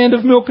is the land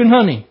of milk and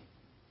honey.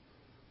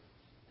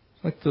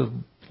 It's like the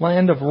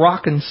land of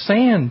rock and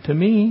sand to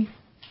me.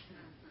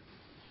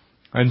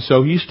 And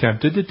so he's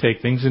tempted to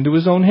take things into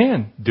his own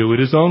hand. Do it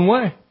his own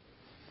way.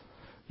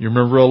 You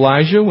remember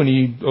Elijah when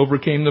he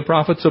overcame the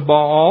prophets of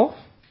Baal?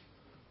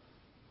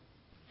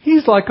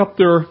 He's like up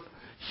there,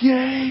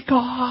 yay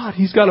God.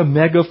 He's got a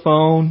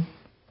megaphone.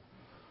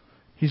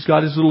 He's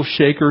got his little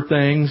shaker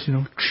things,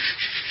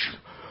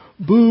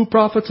 boo,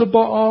 prophets of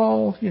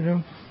Baal,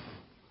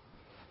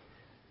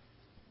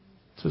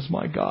 Says,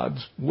 my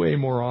God's way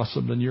more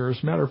awesome than yours.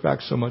 Matter of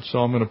fact, so much so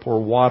I'm going to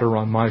pour water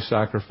on my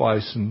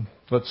sacrifice and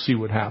let's see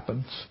what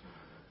happens.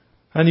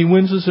 And he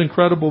wins this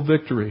incredible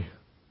victory.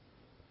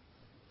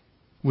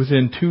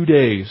 Within 2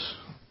 days,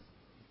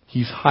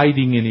 he's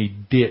hiding in a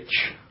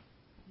ditch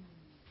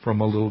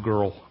from a little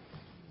girl.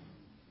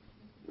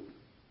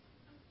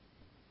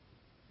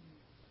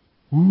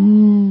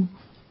 Ooh.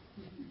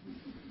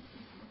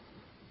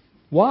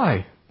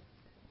 Why?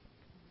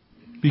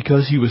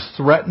 Because he was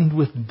threatened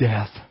with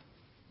death.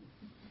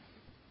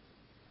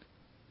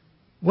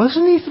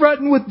 Wasn't he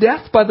threatened with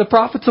death by the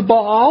prophets of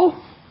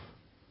Baal?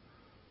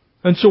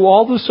 And so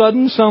all of a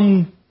sudden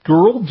some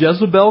girl,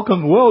 Jezebel,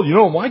 comes,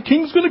 my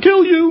king's going to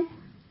kill you.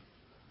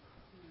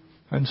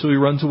 And so he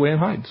runs away and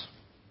hides.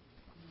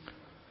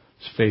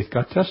 His faith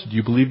got tested. Do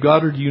you believe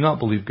God or do you not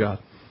believe God?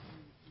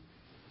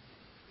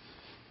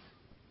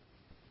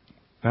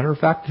 Matter of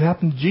fact, it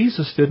happened to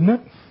Jesus, didn't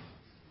it?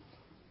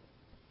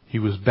 He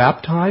was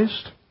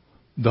baptized.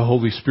 The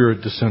Holy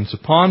Spirit descends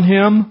upon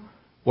him.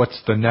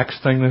 What's the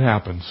next thing that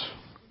happens?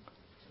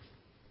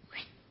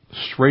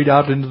 Straight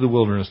out into the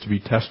wilderness to be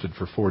tested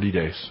for 40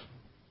 days.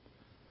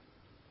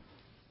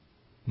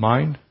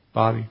 Mind,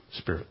 body,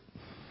 spirit.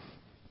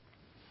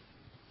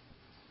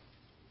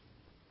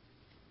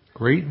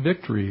 Great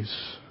victories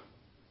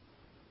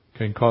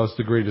can cause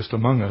the greatest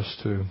among us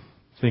to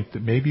think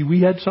that maybe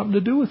we had something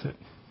to do with it.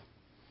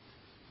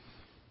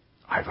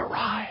 I've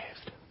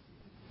arrived.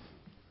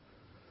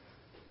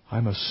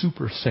 I'm a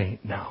super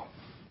saint now.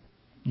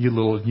 You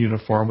little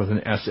uniform with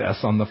an SS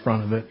on the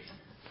front of it.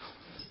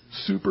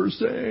 Super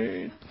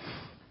saint.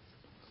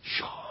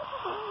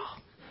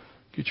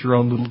 Get your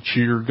own little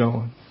cheer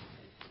going.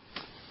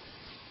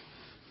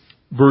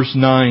 Verse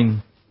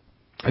 9.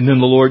 And then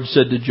the Lord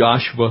said to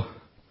Joshua,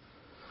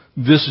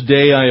 this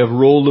day I have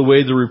rolled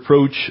away the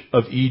reproach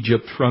of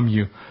Egypt from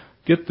you.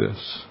 Get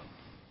this.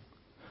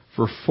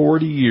 For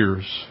 40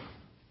 years,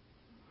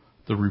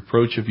 the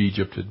reproach of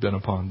Egypt had been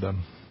upon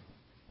them.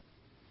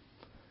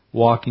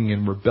 Walking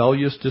in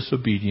rebellious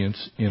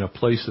disobedience in a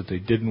place that they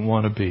didn't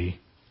want to be.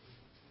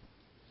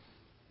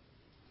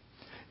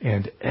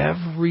 And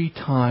every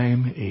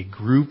time a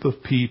group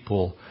of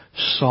people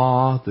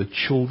saw the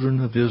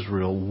children of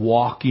Israel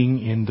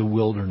walking in the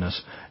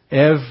wilderness,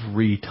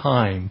 every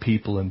time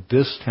people in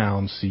this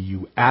town see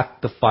you at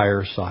the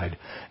fireside,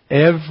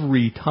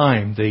 every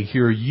time they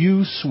hear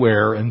you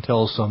swear and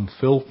tell some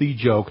filthy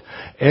joke,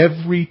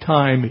 every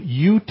time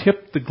you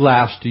tip the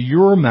glass to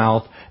your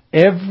mouth,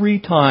 every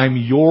time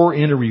you're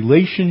in a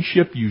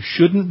relationship you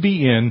shouldn't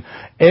be in,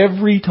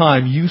 every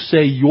time you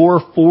say you're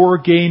for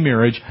gay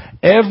marriage,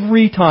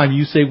 every time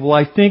you say, well,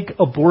 I think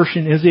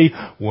abortion is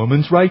a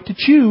woman's right to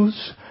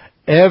choose,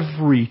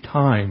 every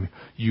time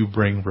you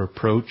bring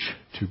reproach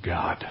to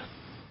God.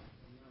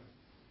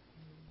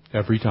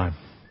 Every time.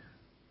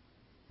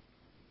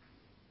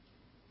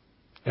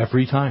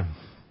 Every time.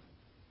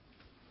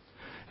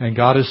 And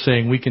God is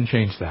saying we can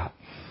change that.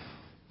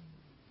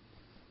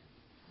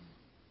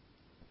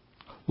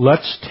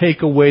 let's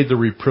take away the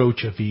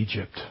reproach of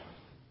Egypt.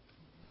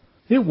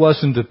 It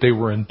wasn't that they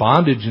were in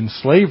bondage and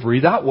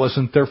slavery. That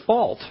wasn't their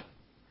fault.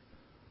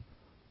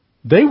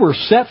 They were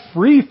set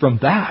free from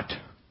that.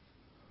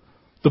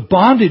 The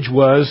bondage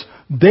was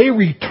they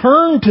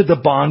returned to the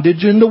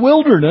bondage in the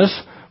wilderness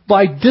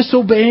by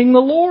disobeying the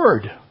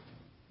Lord.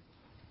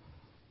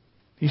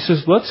 He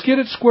says, let's get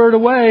it squared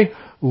away.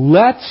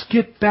 Let's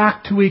get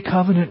back to a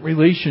covenant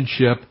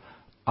relationship.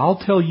 I'll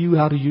tell you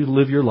how to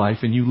live your life,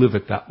 and you live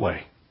it that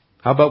way.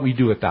 How about we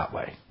do it that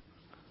way?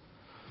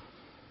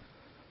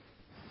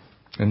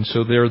 And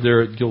so they're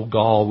there at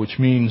Gilgal, which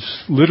means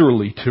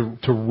literally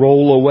to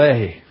roll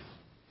away.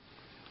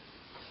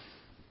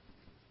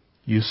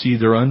 You see,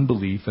 their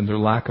unbelief and their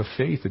lack of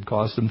faith had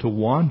caused them to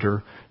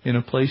wander in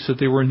a place that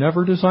they were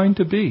never designed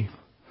to be.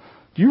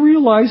 Do you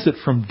realize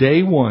that from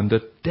day one,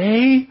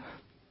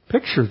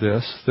 picture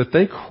this, that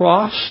they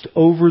crossed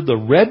over the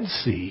Red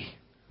Sea?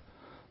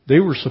 They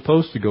were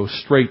supposed to go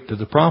straight to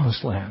the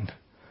Promised Land.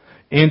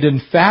 And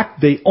in fact,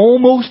 they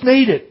almost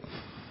made it.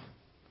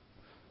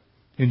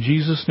 In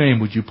Jesus' name,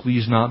 would you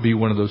please not be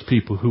one of those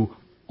people who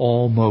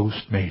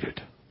almost made it?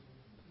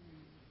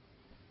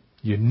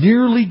 You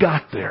nearly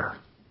got there.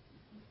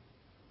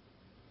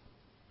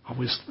 I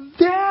was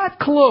that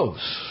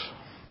close.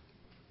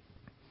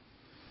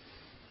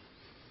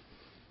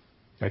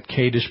 At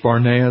Kadesh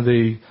Barnea,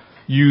 they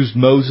used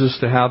Moses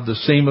to have the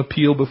same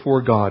appeal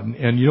before God.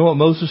 And you know what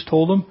Moses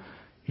told them?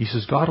 He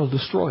says, God will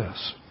destroy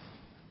us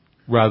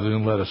rather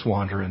than let us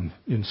wander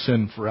in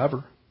sin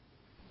forever.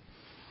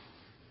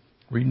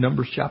 Read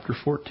Numbers chapter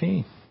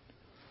 14.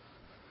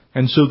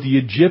 And so the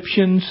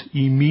Egyptians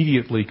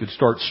immediately could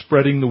start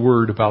spreading the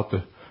word about they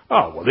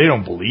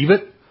don't believe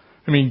it.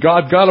 I mean,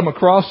 God got them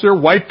across there,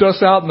 wiped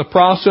us out in the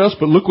process,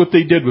 but look what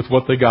they did with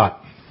what they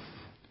got.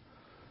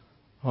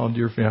 Oh,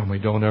 dear family,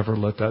 don't ever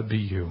let that be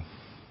you.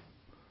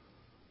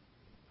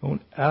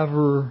 Don't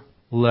ever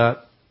let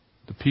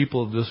the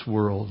people of this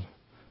world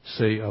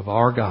say of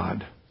our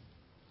God,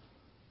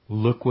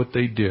 look what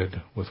they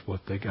did with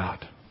what they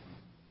got.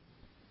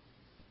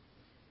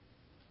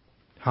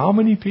 How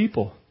many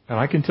people, and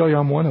I can tell you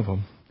I'm one of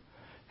them,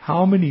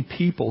 how many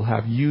people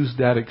have used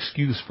that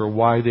excuse for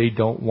why they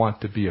don't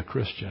want to be a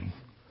Christian?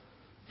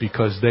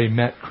 Because they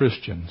met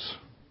Christians.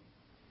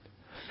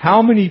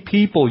 How many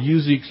people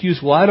use the excuse,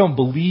 well, I don't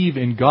believe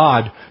in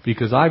God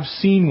because I've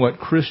seen what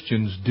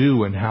Christians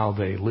do and how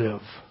they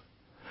live.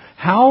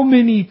 How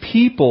many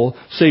people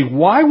say,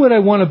 why would I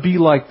want to be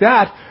like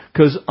that?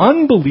 Because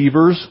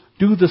unbelievers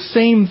do the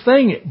same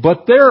thing,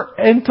 but they're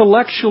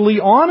intellectually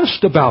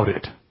honest about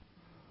it.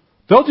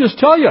 They'll just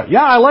tell you,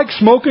 yeah, I like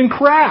smoking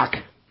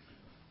crack.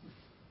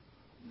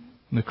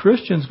 And the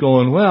Christian's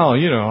going, well,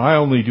 I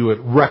only do it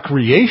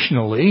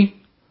recreationally.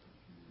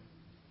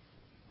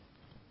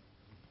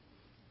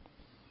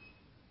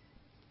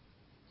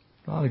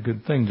 Not a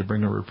good thing to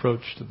bring a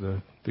reproach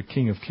to the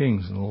King of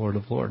Kings and the Lord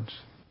of Lords.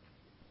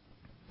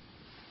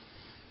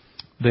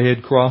 They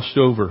had crossed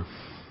over.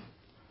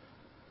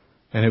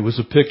 And it was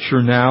a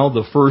picture now,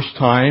 the first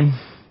time,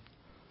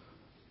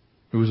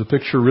 it was a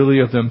picture really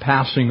of them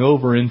passing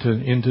over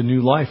into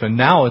new life. And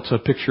now it's a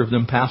picture of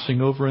them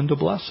passing over into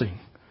blessing.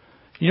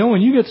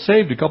 When you get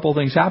saved, a couple of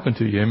things happen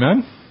to you.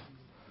 Amen?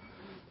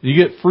 You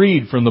get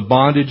freed from the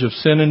bondage of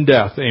sin and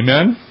death.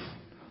 Amen?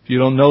 If you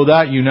don't know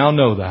that, you now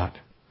know that.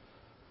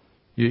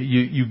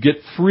 You get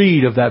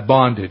freed of that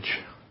bondage.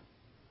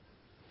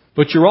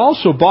 But you're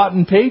also bought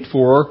and paid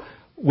for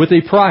with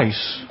a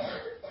price.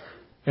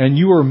 And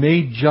you are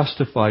made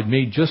justified,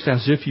 made just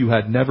as if you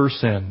had never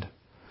sinned.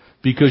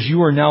 Because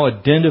you are now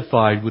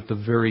identified with the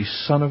very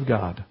Son of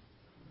God,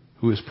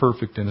 who is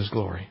perfect in His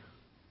glory.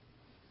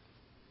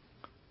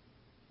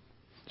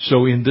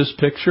 So in this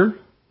picture,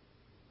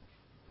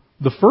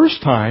 the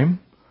first time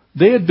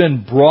they had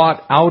been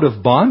brought out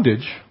of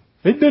bondage,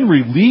 they'd been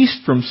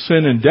released from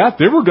sin and death.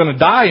 They were going to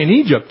die in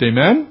Egypt,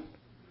 amen?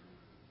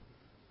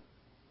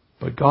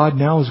 But God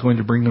now is going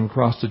to bring them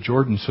across the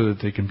Jordan so that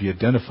they can be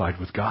identified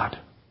with God.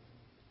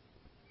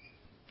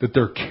 That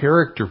their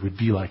character would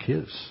be like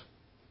His.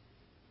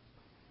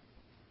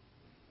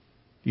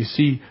 You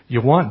see,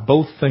 you want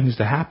both things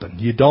to happen.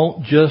 You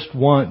don't just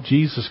want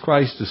Jesus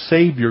Christ as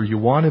Savior, you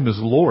want Him as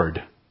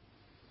Lord.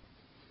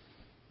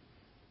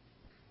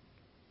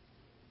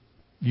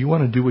 You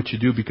want to do what you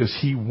do because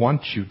He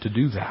wants you to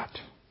do that.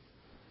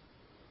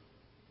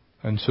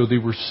 And so they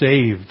were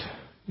saved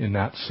in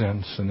that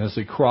sense. And as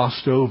they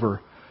crossed over,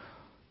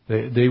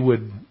 they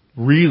would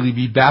really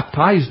be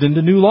baptized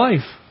into new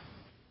life.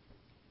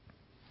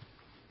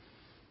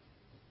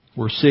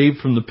 We're saved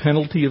from the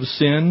penalty of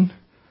sin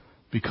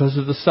because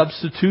of the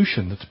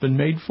substitution that's been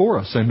made for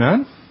us.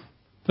 Amen?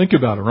 Think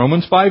about it.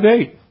 Romans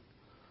 5:8.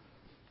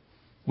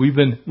 We've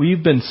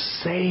been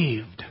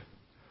saved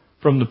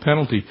from the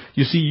penalty.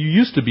 You see, you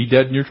used to be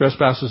dead in your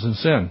trespasses and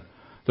sin.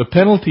 The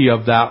penalty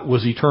of that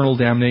was eternal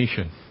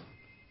damnation.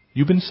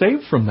 You've been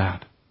saved from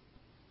that.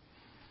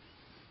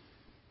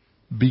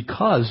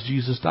 Because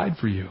Jesus died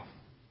for you.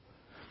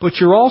 But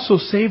you're also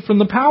saved from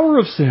the power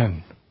of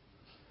sin.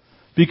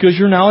 Because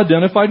you're now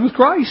identified with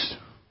Christ.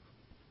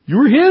 You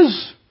were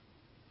His.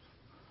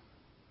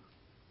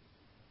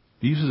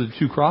 These are the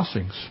two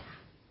crossings.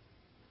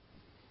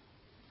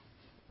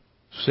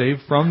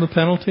 Saved from the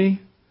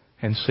penalty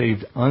and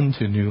saved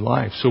unto new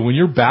life. So when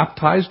you're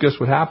baptized, guess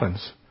what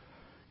happens?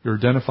 You're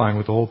identifying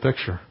with the whole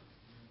picture.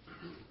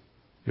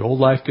 The old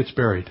life gets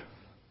buried.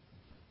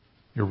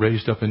 You're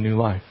raised up in new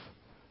life.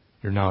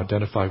 You're now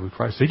identified with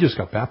Christ. They just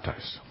got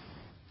baptized.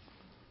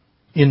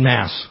 In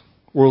mass.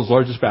 World's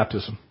largest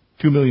baptism.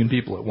 2 million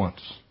people at once.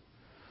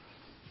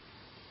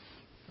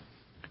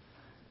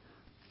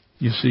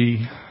 You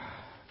see,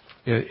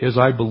 as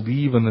I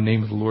believe in the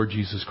name of the Lord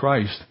Jesus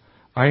Christ,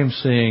 I am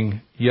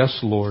saying, yes,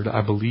 Lord,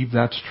 I believe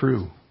that's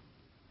true.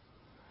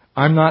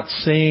 I'm not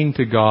saying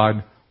to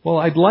God, well,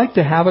 I'd like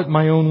to have it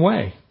my own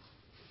way.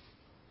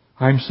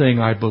 I'm saying,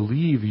 I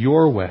believe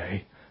your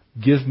way.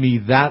 Give me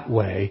that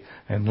way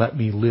and let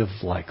me live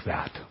like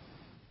that.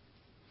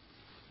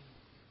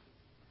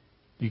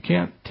 You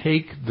can't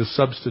take the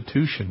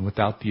substitution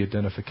without the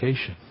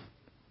identification.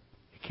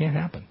 It can't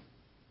happen.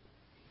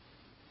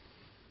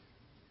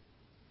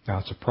 Now,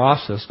 it's a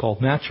process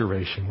called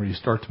maturation where you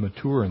start to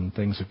mature in the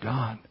things of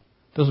God.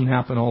 It doesn't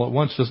happen all at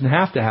once. It doesn't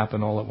have to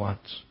happen all at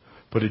once.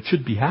 But it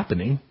should be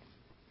happening.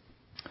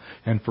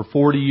 And for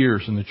 40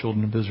 years in the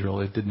children of Israel,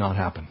 it did not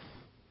happen.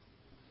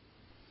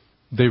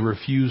 They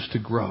refused to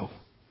grow.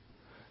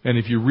 And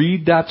if you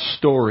read that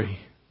story,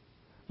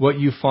 what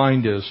you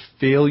find is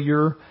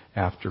failure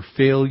after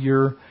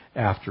failure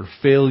after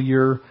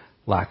failure,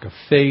 lack of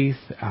faith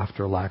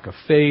after lack of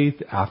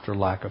faith after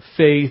lack of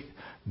faith,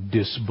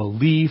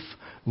 disbelief,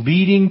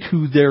 leading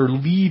to their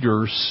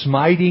leader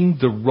smiting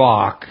the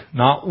rock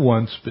not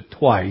once but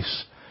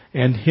twice,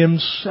 and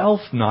himself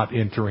not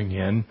entering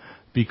in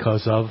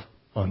because of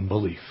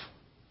unbelief.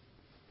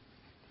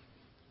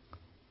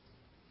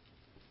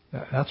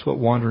 That's what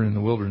wandering in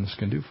the wilderness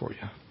can do for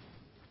you.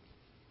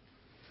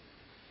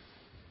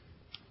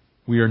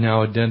 We are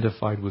now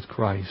identified with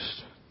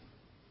Christ.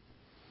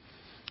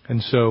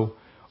 And so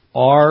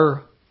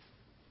our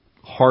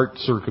heart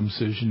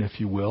circumcision, if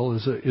you will,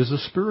 is a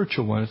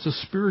spiritual one. It's a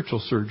spiritual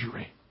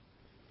surgery.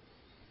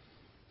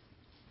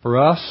 For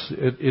us,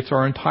 it's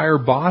our entire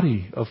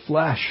body of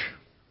flesh.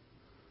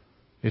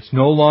 It's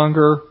no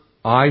longer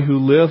I who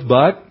live,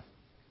 but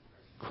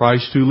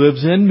Christ who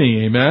lives in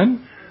me.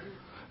 Amen?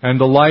 And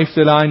the life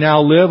that I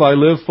now live, I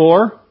live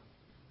for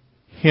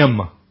Him.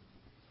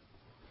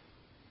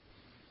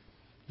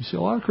 You see,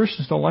 a lot of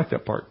Christians don't like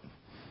that part.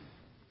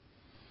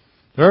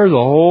 There's a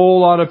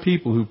whole lot of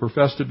people who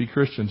profess to be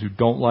Christians who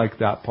don't like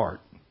that part.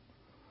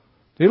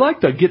 They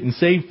like the getting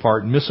saved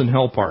part and missing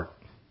hell part.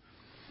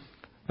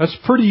 That's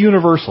pretty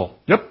universal.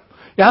 Yep.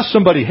 You ask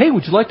somebody, hey,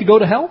 would you like to go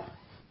to hell?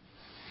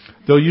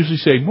 They'll usually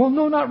say, well,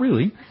 no, not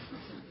really.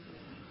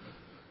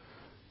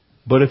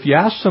 But if you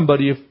ask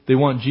somebody if they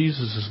want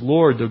Jesus as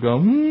Lord, they'll go,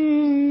 I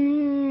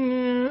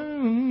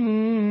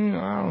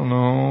don't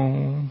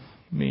know,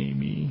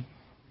 maybe.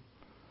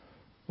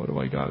 What do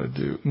I got to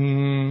do?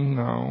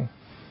 No.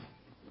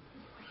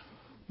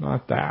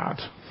 Not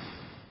that.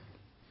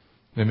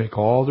 They make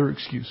all their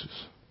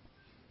excuses.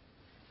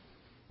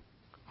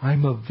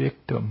 I'm a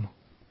victim.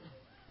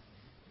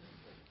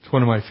 It's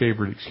one of my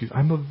favorite excuses.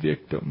 I'm a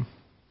victim.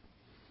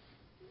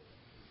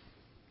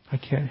 I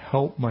can't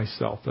help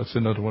myself. That's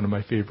another one of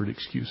my favorite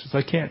excuses.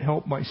 I can't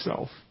help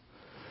myself.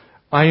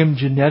 I am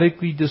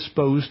genetically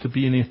disposed to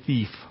being a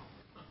thief.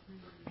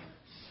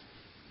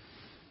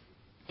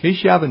 In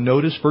case you haven't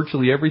noticed,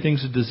 virtually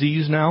everything's a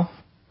disease now.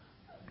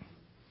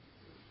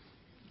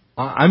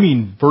 I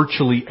mean,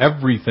 virtually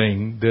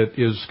everything that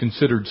is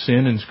considered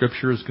sin in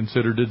Scripture is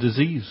considered a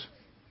disease.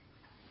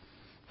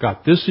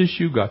 Got this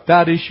issue, got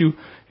that issue.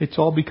 It's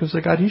all because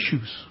I got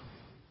issues.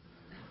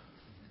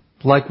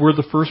 Like we're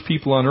the first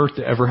people on earth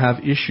to ever have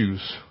issues.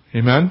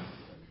 Amen?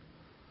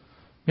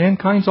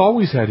 Mankind's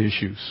always had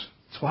issues.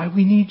 That's why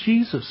we need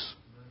Jesus.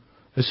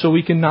 It's so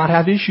we can not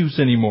have issues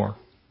anymore.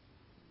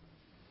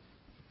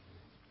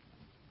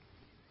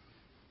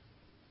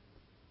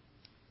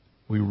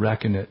 We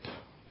reckon it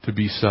to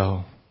be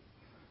so.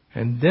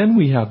 And then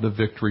we have the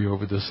victory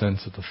over the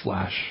sins of the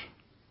flesh.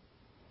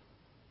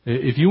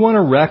 If you want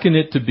to reckon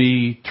it to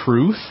be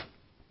truth,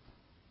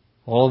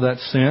 all that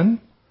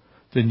sin,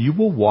 then you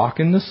will walk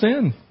in the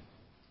sin.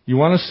 You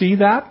want to see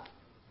that?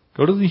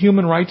 Go to the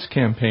Human Rights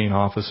Campaign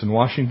office in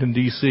Washington,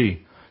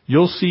 D.C.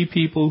 You'll see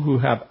people who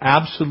have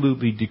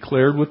absolutely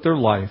declared with their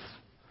life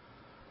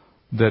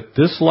that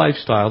this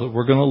lifestyle that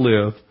we're going to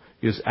live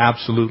is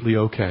absolutely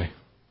okay.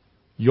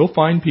 You'll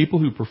find people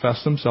who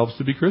profess themselves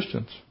to be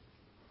Christians.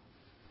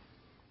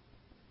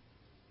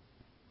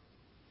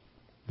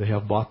 They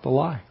have bought the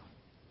lie.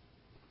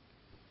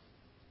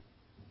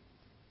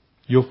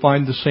 You'll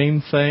find the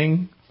same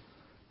thing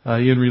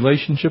in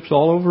relationships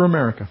all over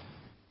America.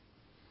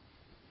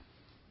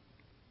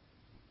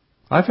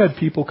 I've had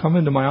people come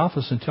into my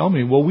office and tell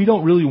me, well, we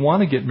don't really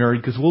want to get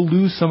married because we'll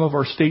lose some of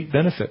our state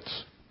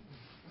benefits.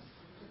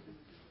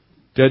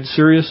 Dead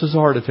serious as a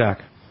heart attack.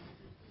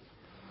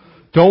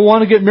 Don't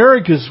want to get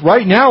married because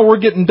right now we're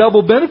getting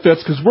double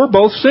benefits because we're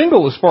both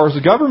single as far as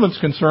the government's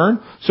concerned.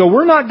 So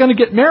we're not going to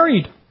get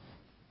married.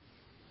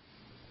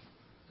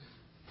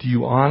 Do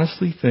you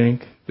honestly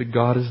think that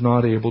God is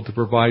not able to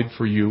provide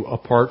for you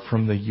apart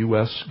from the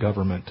U.S.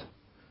 government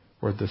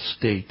or the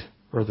state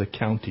or the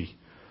county?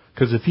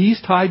 Because if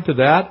He's tied to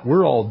that,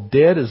 we're all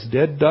dead as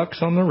dead ducks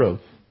on the road.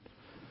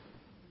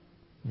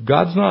 If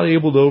God's not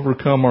able to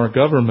overcome our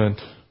government,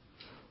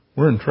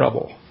 we're in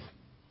trouble.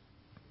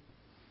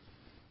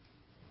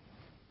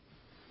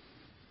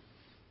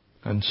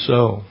 And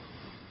so,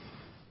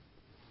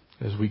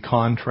 as we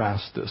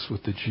contrast this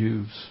with the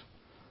Jews,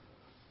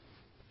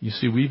 you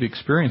see, we've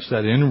experienced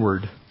that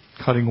inward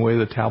cutting away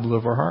the tablet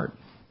of our heart.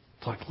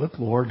 It's like, look,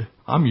 Lord,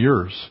 I'm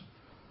yours.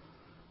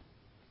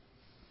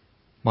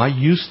 My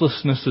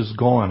uselessness is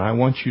gone. I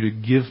want you to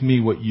give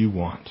me what you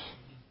want.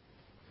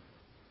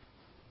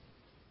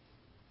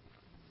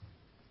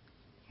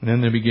 And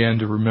then they began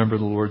to remember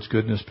the Lord's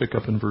goodness. Pick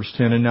up in verse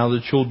 10. And now the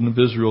children of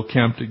Israel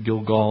camped at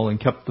Gilgal and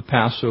kept the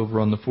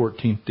Passover on the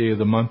 14th day of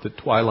the month at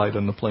twilight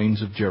on the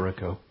plains of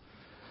Jericho.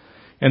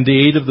 And they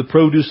ate of the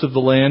produce of the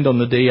land on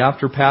the day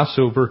after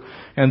Passover,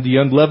 and the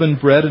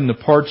unleavened bread and the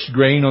parched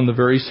grain on the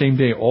very same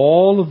day.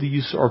 All of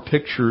these are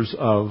pictures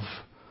of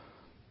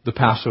the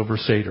Passover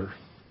Seder.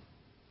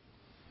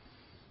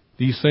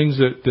 These things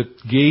that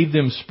gave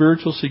them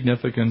spiritual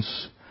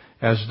significance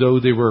as though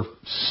they were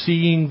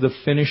seeing the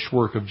finished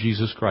work of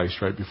Jesus Christ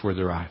right before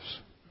their eyes.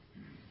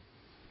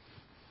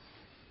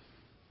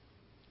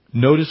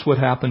 Notice what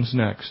happens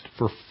next.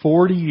 For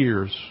 40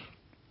 years,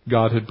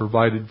 God had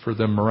provided for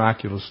them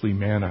miraculously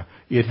manna.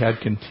 It had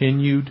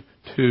continued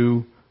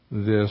to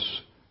this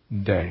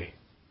day.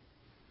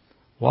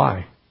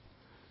 Why?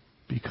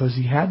 Because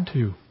He had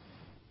to.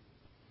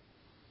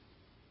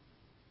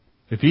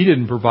 If He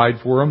didn't provide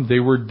for them, they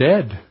were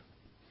dead.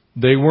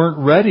 They weren't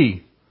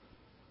ready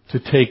to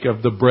take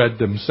of the bread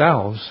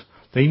themselves.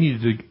 They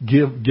needed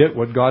to get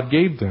what God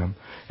gave them.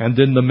 And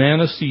then the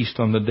manna ceased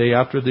on the day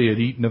after they had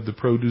eaten of the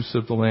produce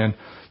of the land.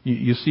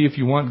 You see, if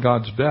you want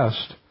God's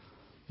best,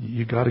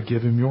 you got to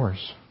give Him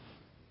yours.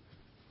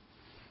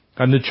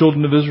 And the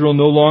children of Israel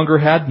no longer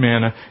had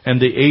manna,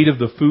 and they ate of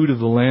the food of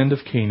the land of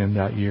Canaan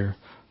that year.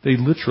 They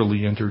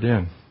literally entered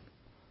in.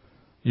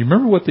 You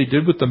remember what they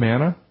did with the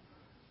manna?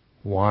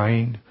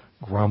 Whined,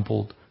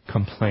 grumbled,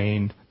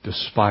 complained,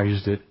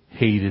 despised it,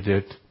 hated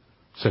it,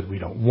 said, we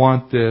don't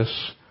want this.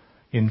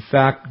 In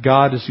fact,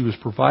 God, as He was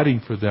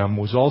providing for them,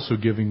 was also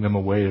giving them a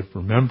way of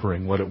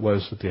remembering what it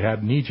was that they had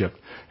in Egypt.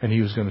 And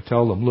He was going to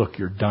tell them, look,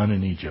 you're done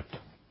in Egypt.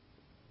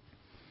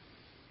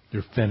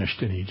 You're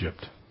finished in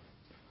Egypt.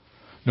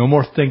 No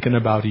more thinking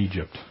about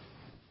Egypt.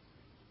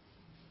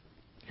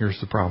 Here's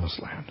the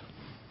promised land.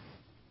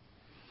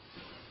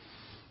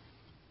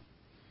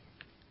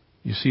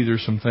 You see,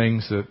 there's some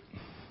things that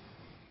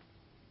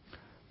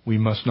we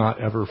must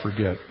not ever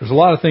forget. There's a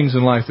lot of things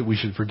in life that we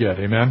should forget.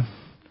 Amen?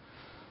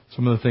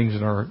 Some of the things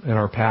in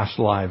our past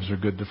lives are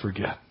good to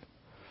forget.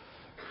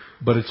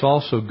 But it's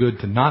also good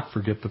to not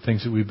forget the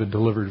things that we've been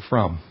delivered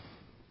from.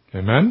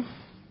 Amen?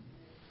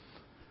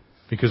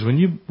 Because when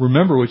you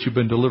remember what you've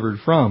been delivered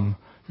from,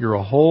 you're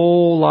a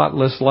whole lot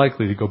less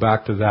likely to go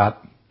back to that,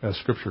 as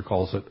Scripture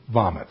calls it,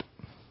 vomit.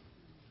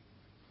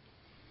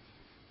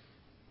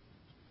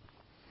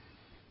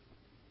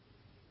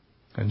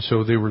 And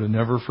so they were to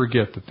never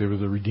forget that they were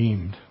the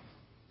redeemed.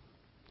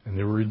 And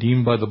they were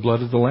redeemed by the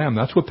blood of the Lamb.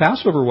 That's what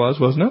Passover was,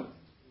 wasn't it?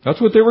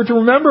 That's what they were to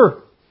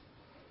remember.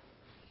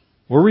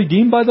 We're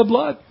redeemed by the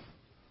blood.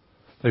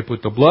 They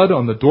put the blood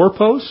on the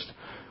doorpost,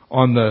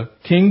 on the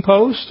king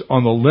post,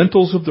 on the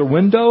lintels of their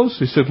windows.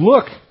 They said,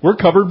 look, we're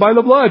covered by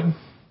the blood.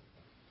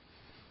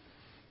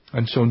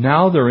 And so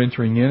now they're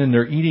entering in and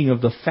they're eating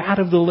of the fat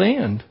of the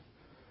land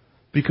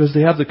because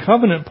they have the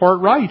covenant part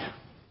right.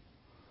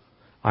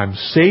 I'm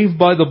saved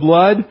by the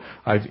blood.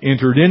 I've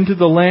entered into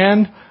the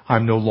land.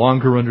 I'm no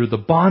longer under the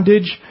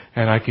bondage,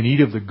 and I can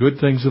eat of the good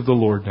things of the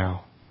Lord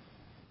now.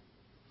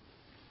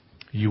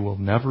 You will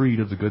never eat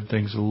of the good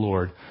things of the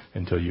Lord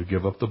until you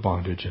give up the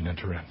bondage and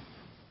enter in.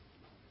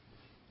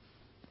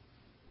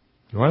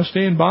 You want to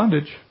stay in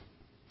bondage?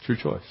 It's your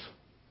choice.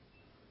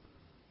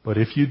 But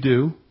if you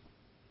do,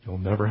 you'll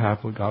never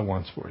have what God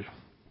wants for you.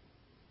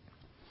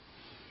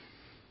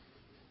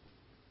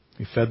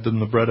 He fed them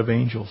the bread of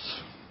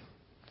angels.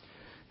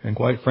 And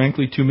quite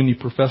frankly, too many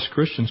professed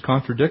Christians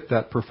contradict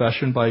that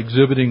profession by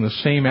exhibiting the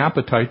same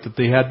appetite that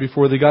they had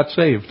before they got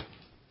saved.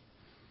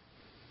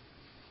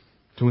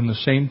 Doing the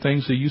same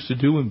things they used to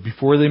do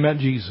before they met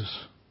Jesus.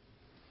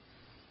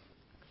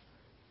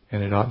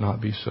 And it ought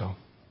not be so.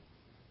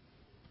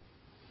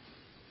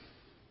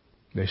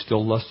 They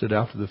still lusted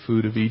after the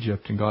food of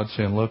Egypt, and God's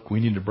saying, look, we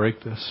need to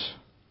break this.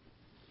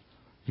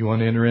 You want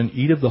to enter in?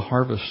 Eat of the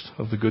harvest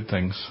of the good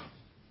things.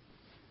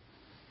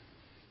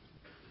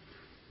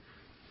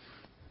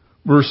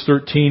 Verse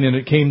 13, and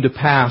it came to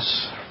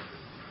pass,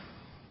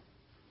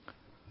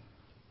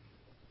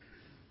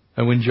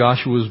 and when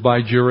Joshua was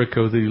by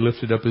Jericho, that he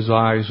lifted up his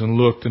eyes and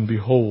looked, and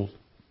behold,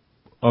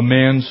 a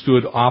man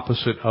stood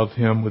opposite of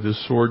him with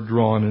his sword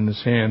drawn in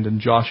his hand. And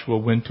Joshua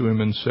went to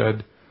him and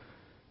said,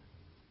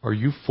 are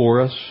you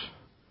for us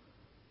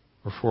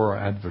or for our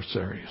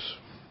adversaries?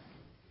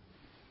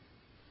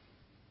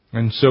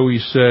 And so he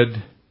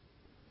said,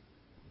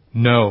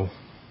 No.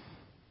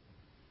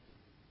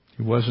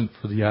 He wasn't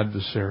for the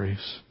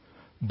adversaries.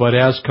 But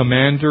as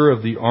commander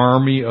of the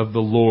army of the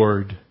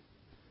Lord,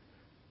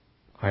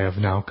 I have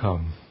now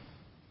come.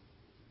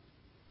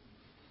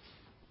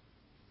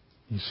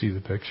 You see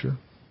the picture?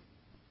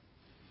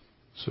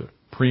 It's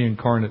a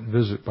pre-incarnate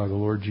visit by the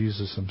Lord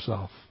Jesus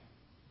himself.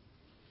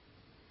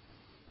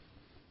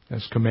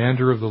 As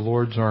commander of the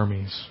Lord's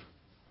armies,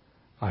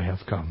 I have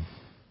come.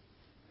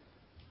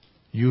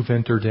 You've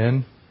entered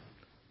in,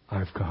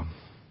 I've come.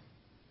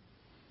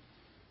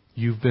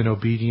 You've been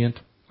obedient,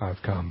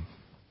 I've come.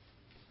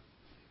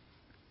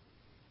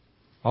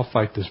 I'll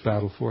fight this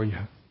battle for you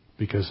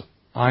because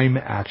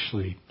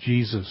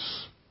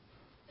Jesus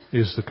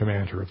is the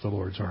commander of the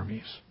Lord's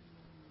armies.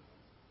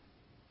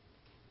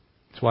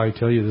 That's why I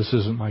tell you this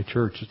isn't my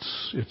church,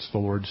 it's the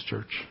Lord's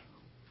church.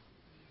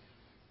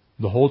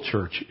 The whole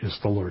church is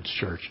the Lord's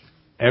church.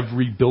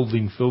 Every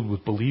building filled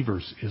with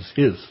believers is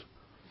His.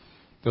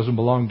 It doesn't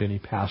belong to any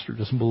pastor. It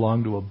doesn't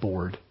belong to a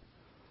board.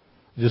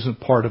 It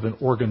isn't part of an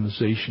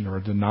organization or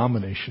a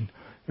denomination.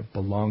 It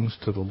belongs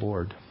to the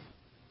Lord.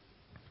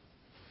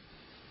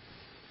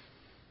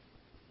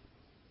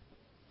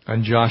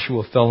 And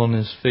Joshua fell on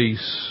his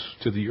face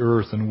to the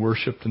earth and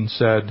worshipped and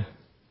said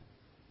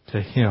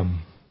to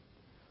him,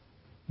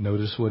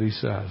 notice what he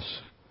says,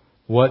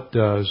 what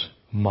does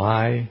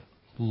my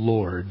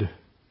Lord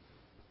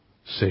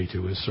say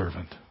to his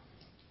servant?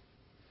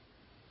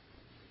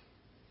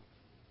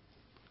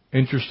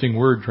 Interesting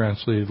word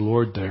translated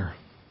Lord there.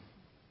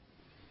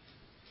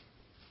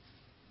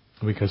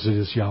 Because it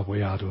is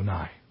Yahweh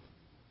Adonai,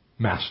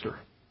 Master,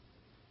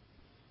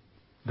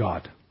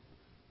 God.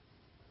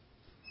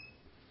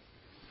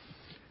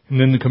 And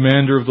then the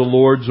commander of the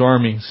Lord's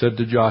army said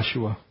to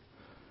Joshua,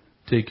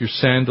 take your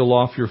sandal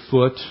off your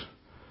foot,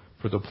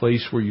 for the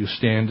place where you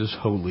stand is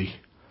holy.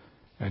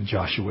 And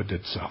Joshua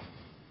did so.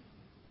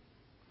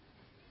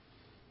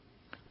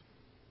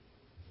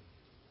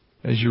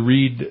 As you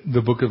read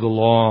the book of the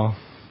law,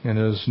 and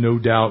as no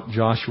doubt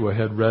Joshua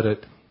had read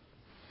it,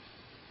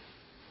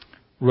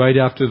 right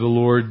after the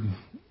Lord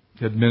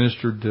had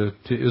ministered to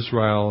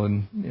Israel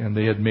and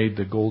they had made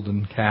the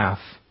golden calf,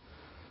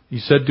 He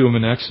said to him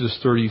in Exodus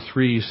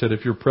 33, He said,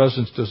 if your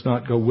presence does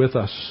not go with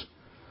us,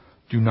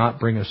 do not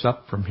bring us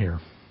up from here.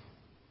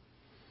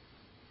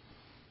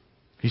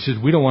 He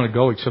said, we don't want to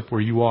go except where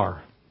you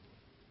are.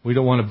 We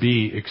don't want to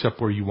be except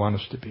where you want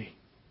us to be.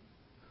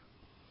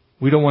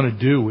 We don't want to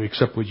do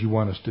except what you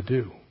want us to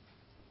do.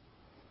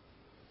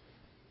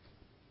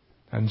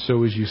 And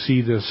so as you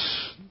see this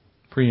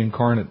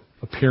pre-incarnate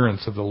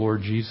appearance of the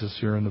Lord Jesus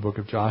here in the book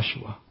of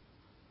Joshua,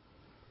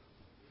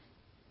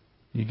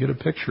 you get a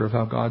picture of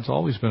how God's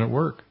always been at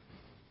work.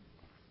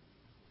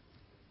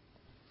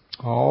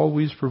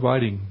 Always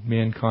providing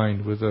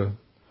mankind with a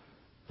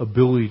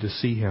ability to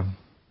see Him.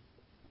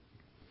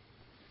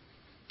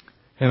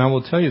 And I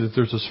will tell you that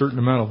there's a certain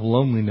amount of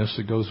loneliness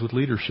that goes with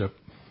leadership.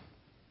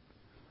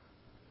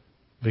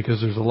 Because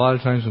there's a lot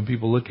of times when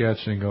people look at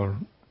you and go,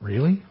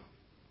 really?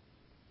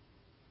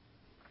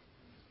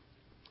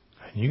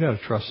 And you got to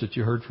trust that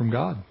you heard from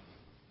God.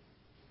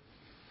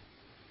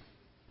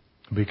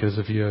 Because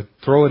if you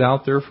throw it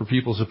out there for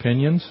people's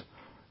opinions,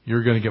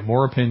 you're going to get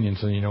more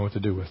opinions than you know what to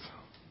do with.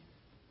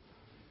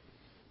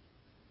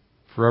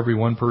 For every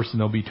one person,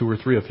 there'll be 2 or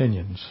 3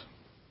 opinions.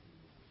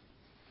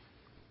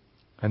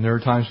 And there are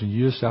times when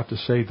you just have to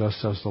say, thus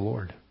says the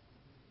Lord.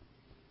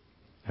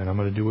 And I'm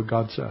going to do what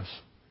God says.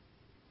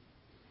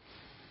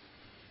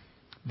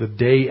 The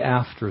day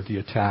after the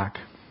attack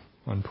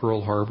on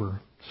Pearl Harbor,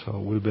 so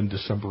it would have been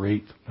December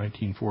 8th,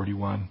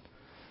 1941,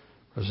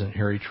 President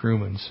Harry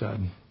Truman said,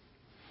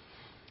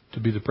 to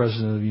be the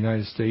President of the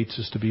United States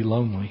is to be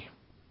lonely.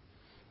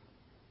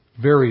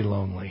 Very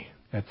lonely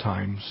at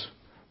times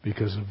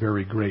because of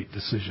very great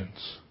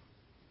decisions.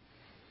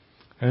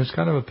 And it's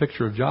kind of a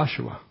picture of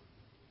Joshua.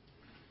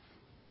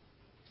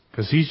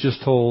 Because he's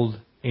just told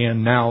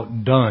and now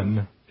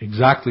done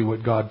exactly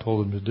what God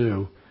told him to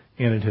do,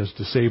 and it has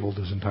disabled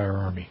his entire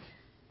army.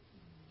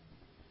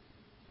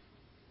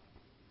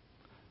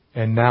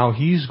 And now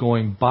he's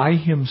going by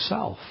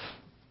himself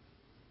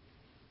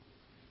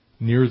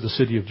near the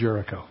city of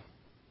Jericho.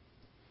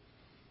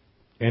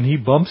 And he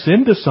bumps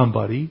into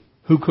somebody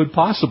who could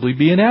possibly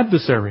be an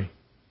adversary.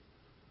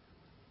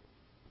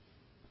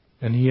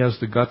 And he has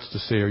the guts to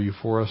say, are you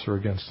for us or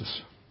against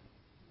us?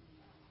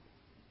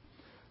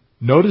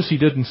 Notice he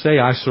didn't say,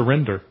 I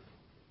surrender.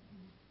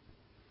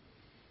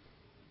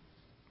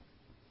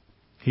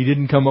 He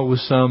didn't come up with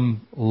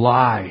some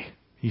lie.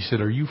 He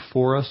said, are you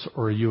for us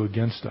or are you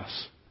against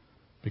us?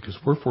 Because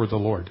we're for the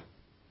Lord.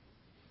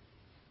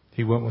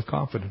 He went with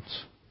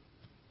confidence.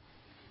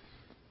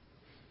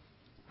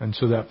 And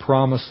so that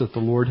promise that the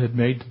Lord had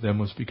made to them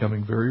was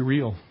becoming very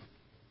real.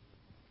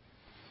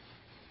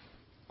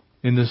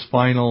 In this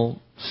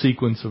final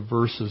sequence of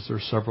verses, there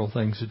are several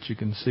things that you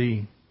can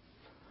see.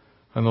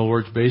 And the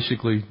Lord's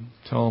basically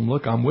telling them,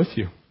 look, I'm with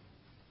you.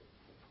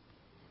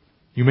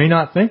 You may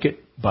not think it,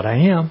 but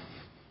I am.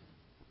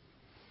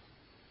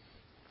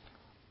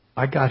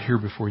 I got here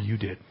before you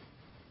did.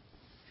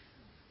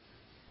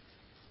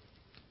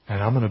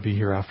 I'm going to be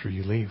here after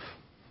you leave.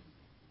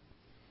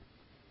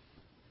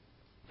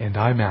 And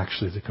I'm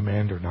actually the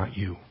commander, not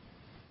you.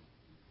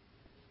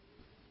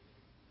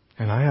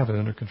 And I have it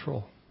under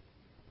control.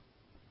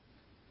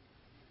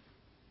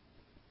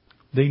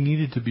 They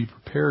needed to be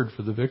prepared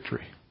for the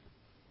victory.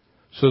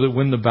 So that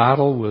when the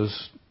battle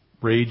was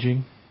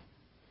raging,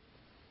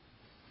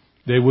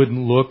 they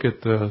wouldn't look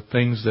at the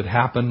things that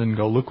happened and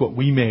go, look what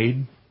we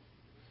made.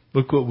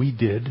 Look what we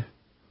did.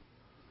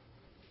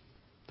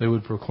 They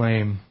would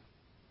proclaim,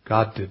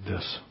 God did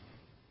this.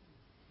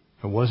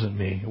 It wasn't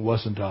me. It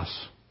wasn't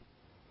us.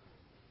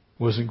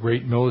 It wasn't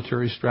great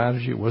military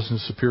strategy. It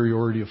wasn't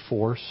superiority of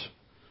force.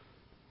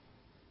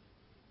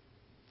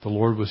 The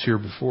Lord was here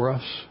before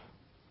us,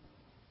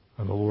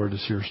 and the Lord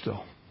is here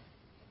still.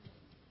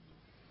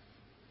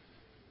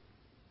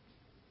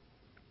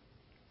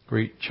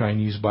 Great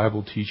Chinese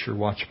Bible teacher,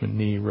 Watchman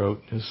Nee,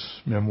 wrote in his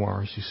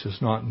memoirs, he says,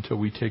 not until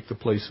we take the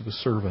place of a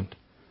servant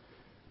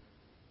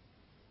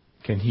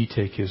can He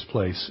take His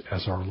place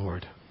as our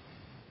Lord.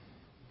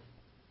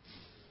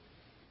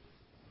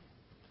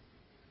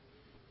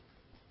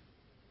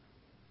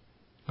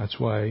 That's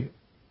why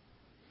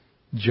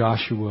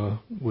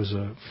Joshua was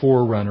a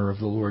forerunner of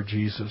the Lord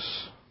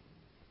Jesus.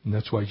 And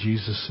that's why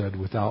Jesus said,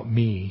 without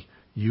me,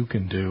 you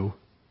can do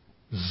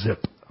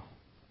zip.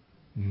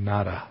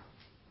 Nada.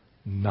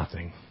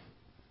 Nothing.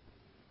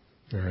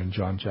 There in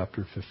John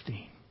chapter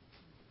 15.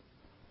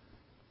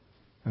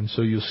 And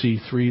so you'll see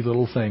three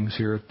little things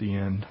here at the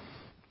end.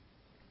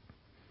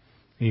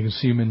 You can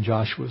see them in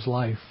Joshua's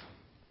life.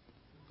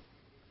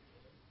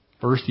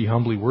 First, he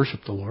humbly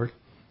worshiped the Lord.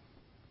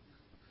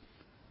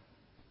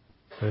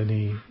 Then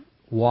he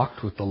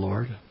walked with the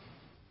Lord.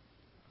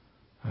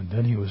 And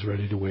then he was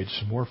ready to wage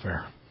some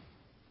warfare.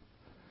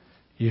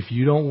 If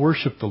you don't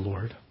worship the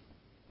Lord,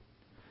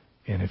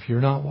 and if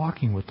you're not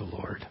walking with the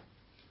Lord,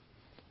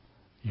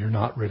 you're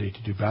not ready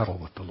to do battle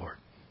with the Lord.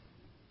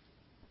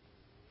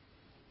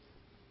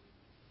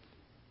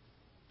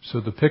 So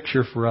the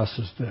picture for us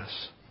is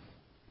this.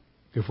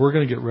 If we're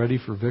going to get ready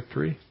for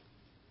victory,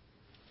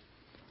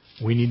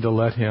 we need to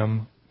let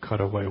Him cut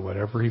away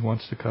whatever He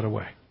wants to cut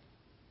away.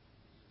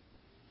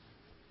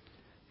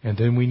 And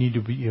then we need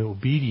to be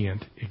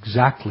obedient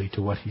exactly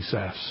to what He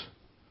says.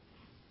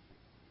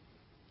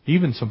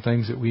 Even some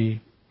things that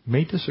we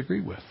may disagree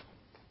with.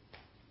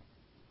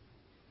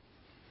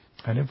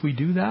 And if we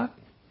do that,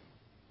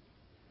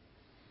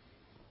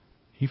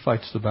 He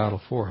fights the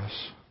battle for us.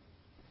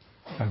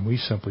 And we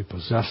simply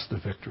possess the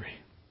victory.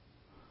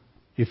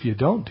 If you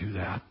don't do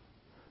that,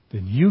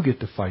 then you get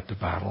to fight the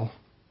battle,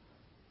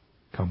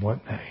 come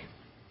what may.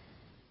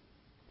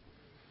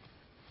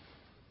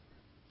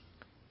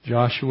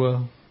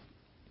 Joshua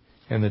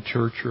and the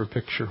church are a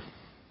picture.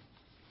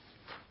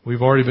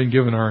 We've already been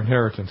given our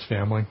inheritance,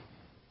 family.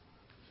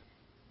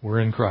 We're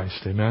in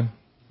Christ, amen?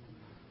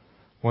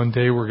 One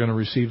day we're going to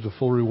receive the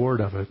full reward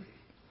of it,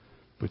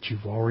 but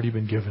you've already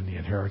been given the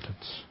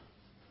inheritance.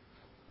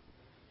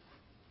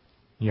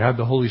 You have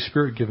the Holy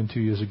Spirit given to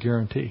you as a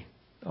guarantee,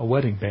 a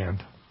wedding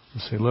band.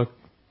 You say, look,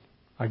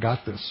 I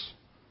got this.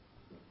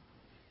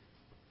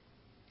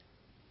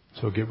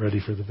 So get ready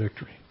for the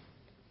victory.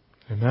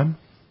 Amen?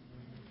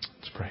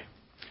 Let's pray.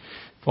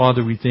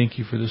 Father, we thank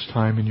You for this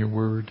time in Your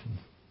Word.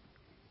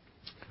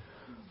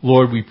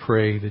 Lord, we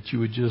pray that You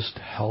would just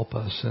help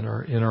us in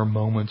our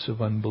moments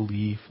of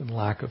unbelief and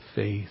lack of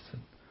faith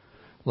and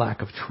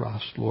lack of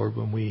trust, Lord,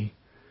 when we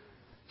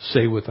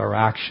say with our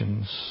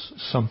actions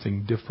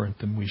something different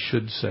than we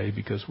should say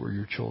because we're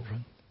Your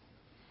children.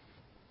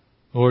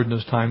 Lord, in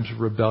those times of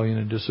rebellion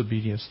and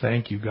disobedience,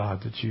 thank You,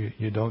 God, that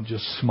You don't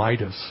just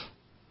smite us.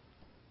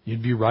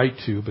 You'd be right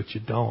to, but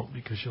You don't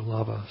because You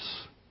love us.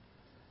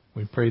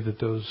 We pray that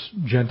those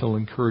gentle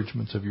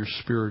encouragements of Your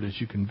Spirit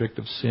as You convict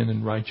of sin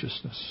and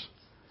righteousness,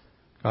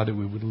 God, that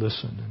we would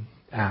listen and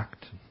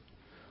act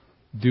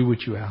and do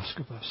what You ask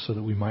of us so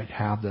that we might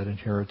have that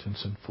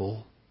inheritance in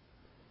full.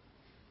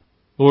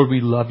 Lord,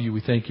 we love You.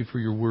 We thank You for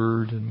Your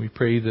Word, and we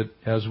pray that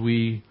as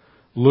we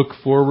look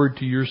forward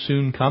to Your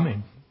soon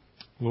coming,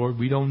 Lord,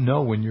 we don't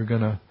know when You're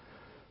going to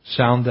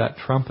sound that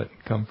trumpet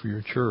and come for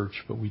Your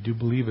church, but we do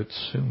believe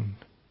it's soon.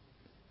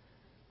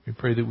 We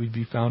pray that we'd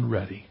be found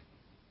ready.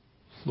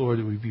 Lord,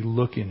 that we'd be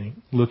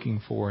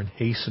looking for and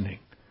hastening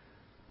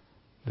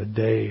the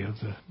day of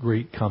the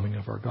great coming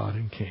of our God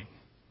and King.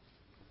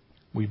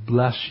 We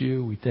bless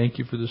You. We thank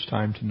You for this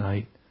time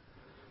tonight.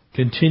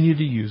 Continue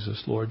to use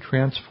us, Lord.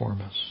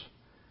 Transform us.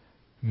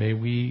 May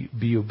we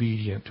be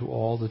obedient to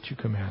all that You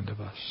command of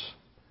us.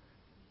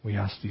 We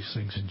ask these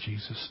things in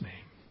Jesus'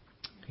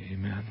 name.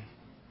 Amen.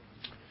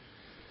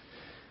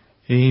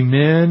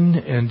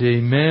 Amen and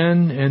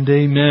amen and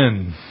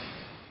amen.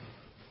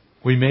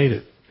 We made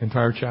it.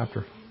 Entire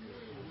chapter.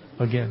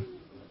 Again.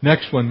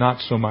 Next one,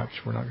 not so much.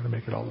 We're not going to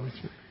make it all the way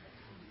through.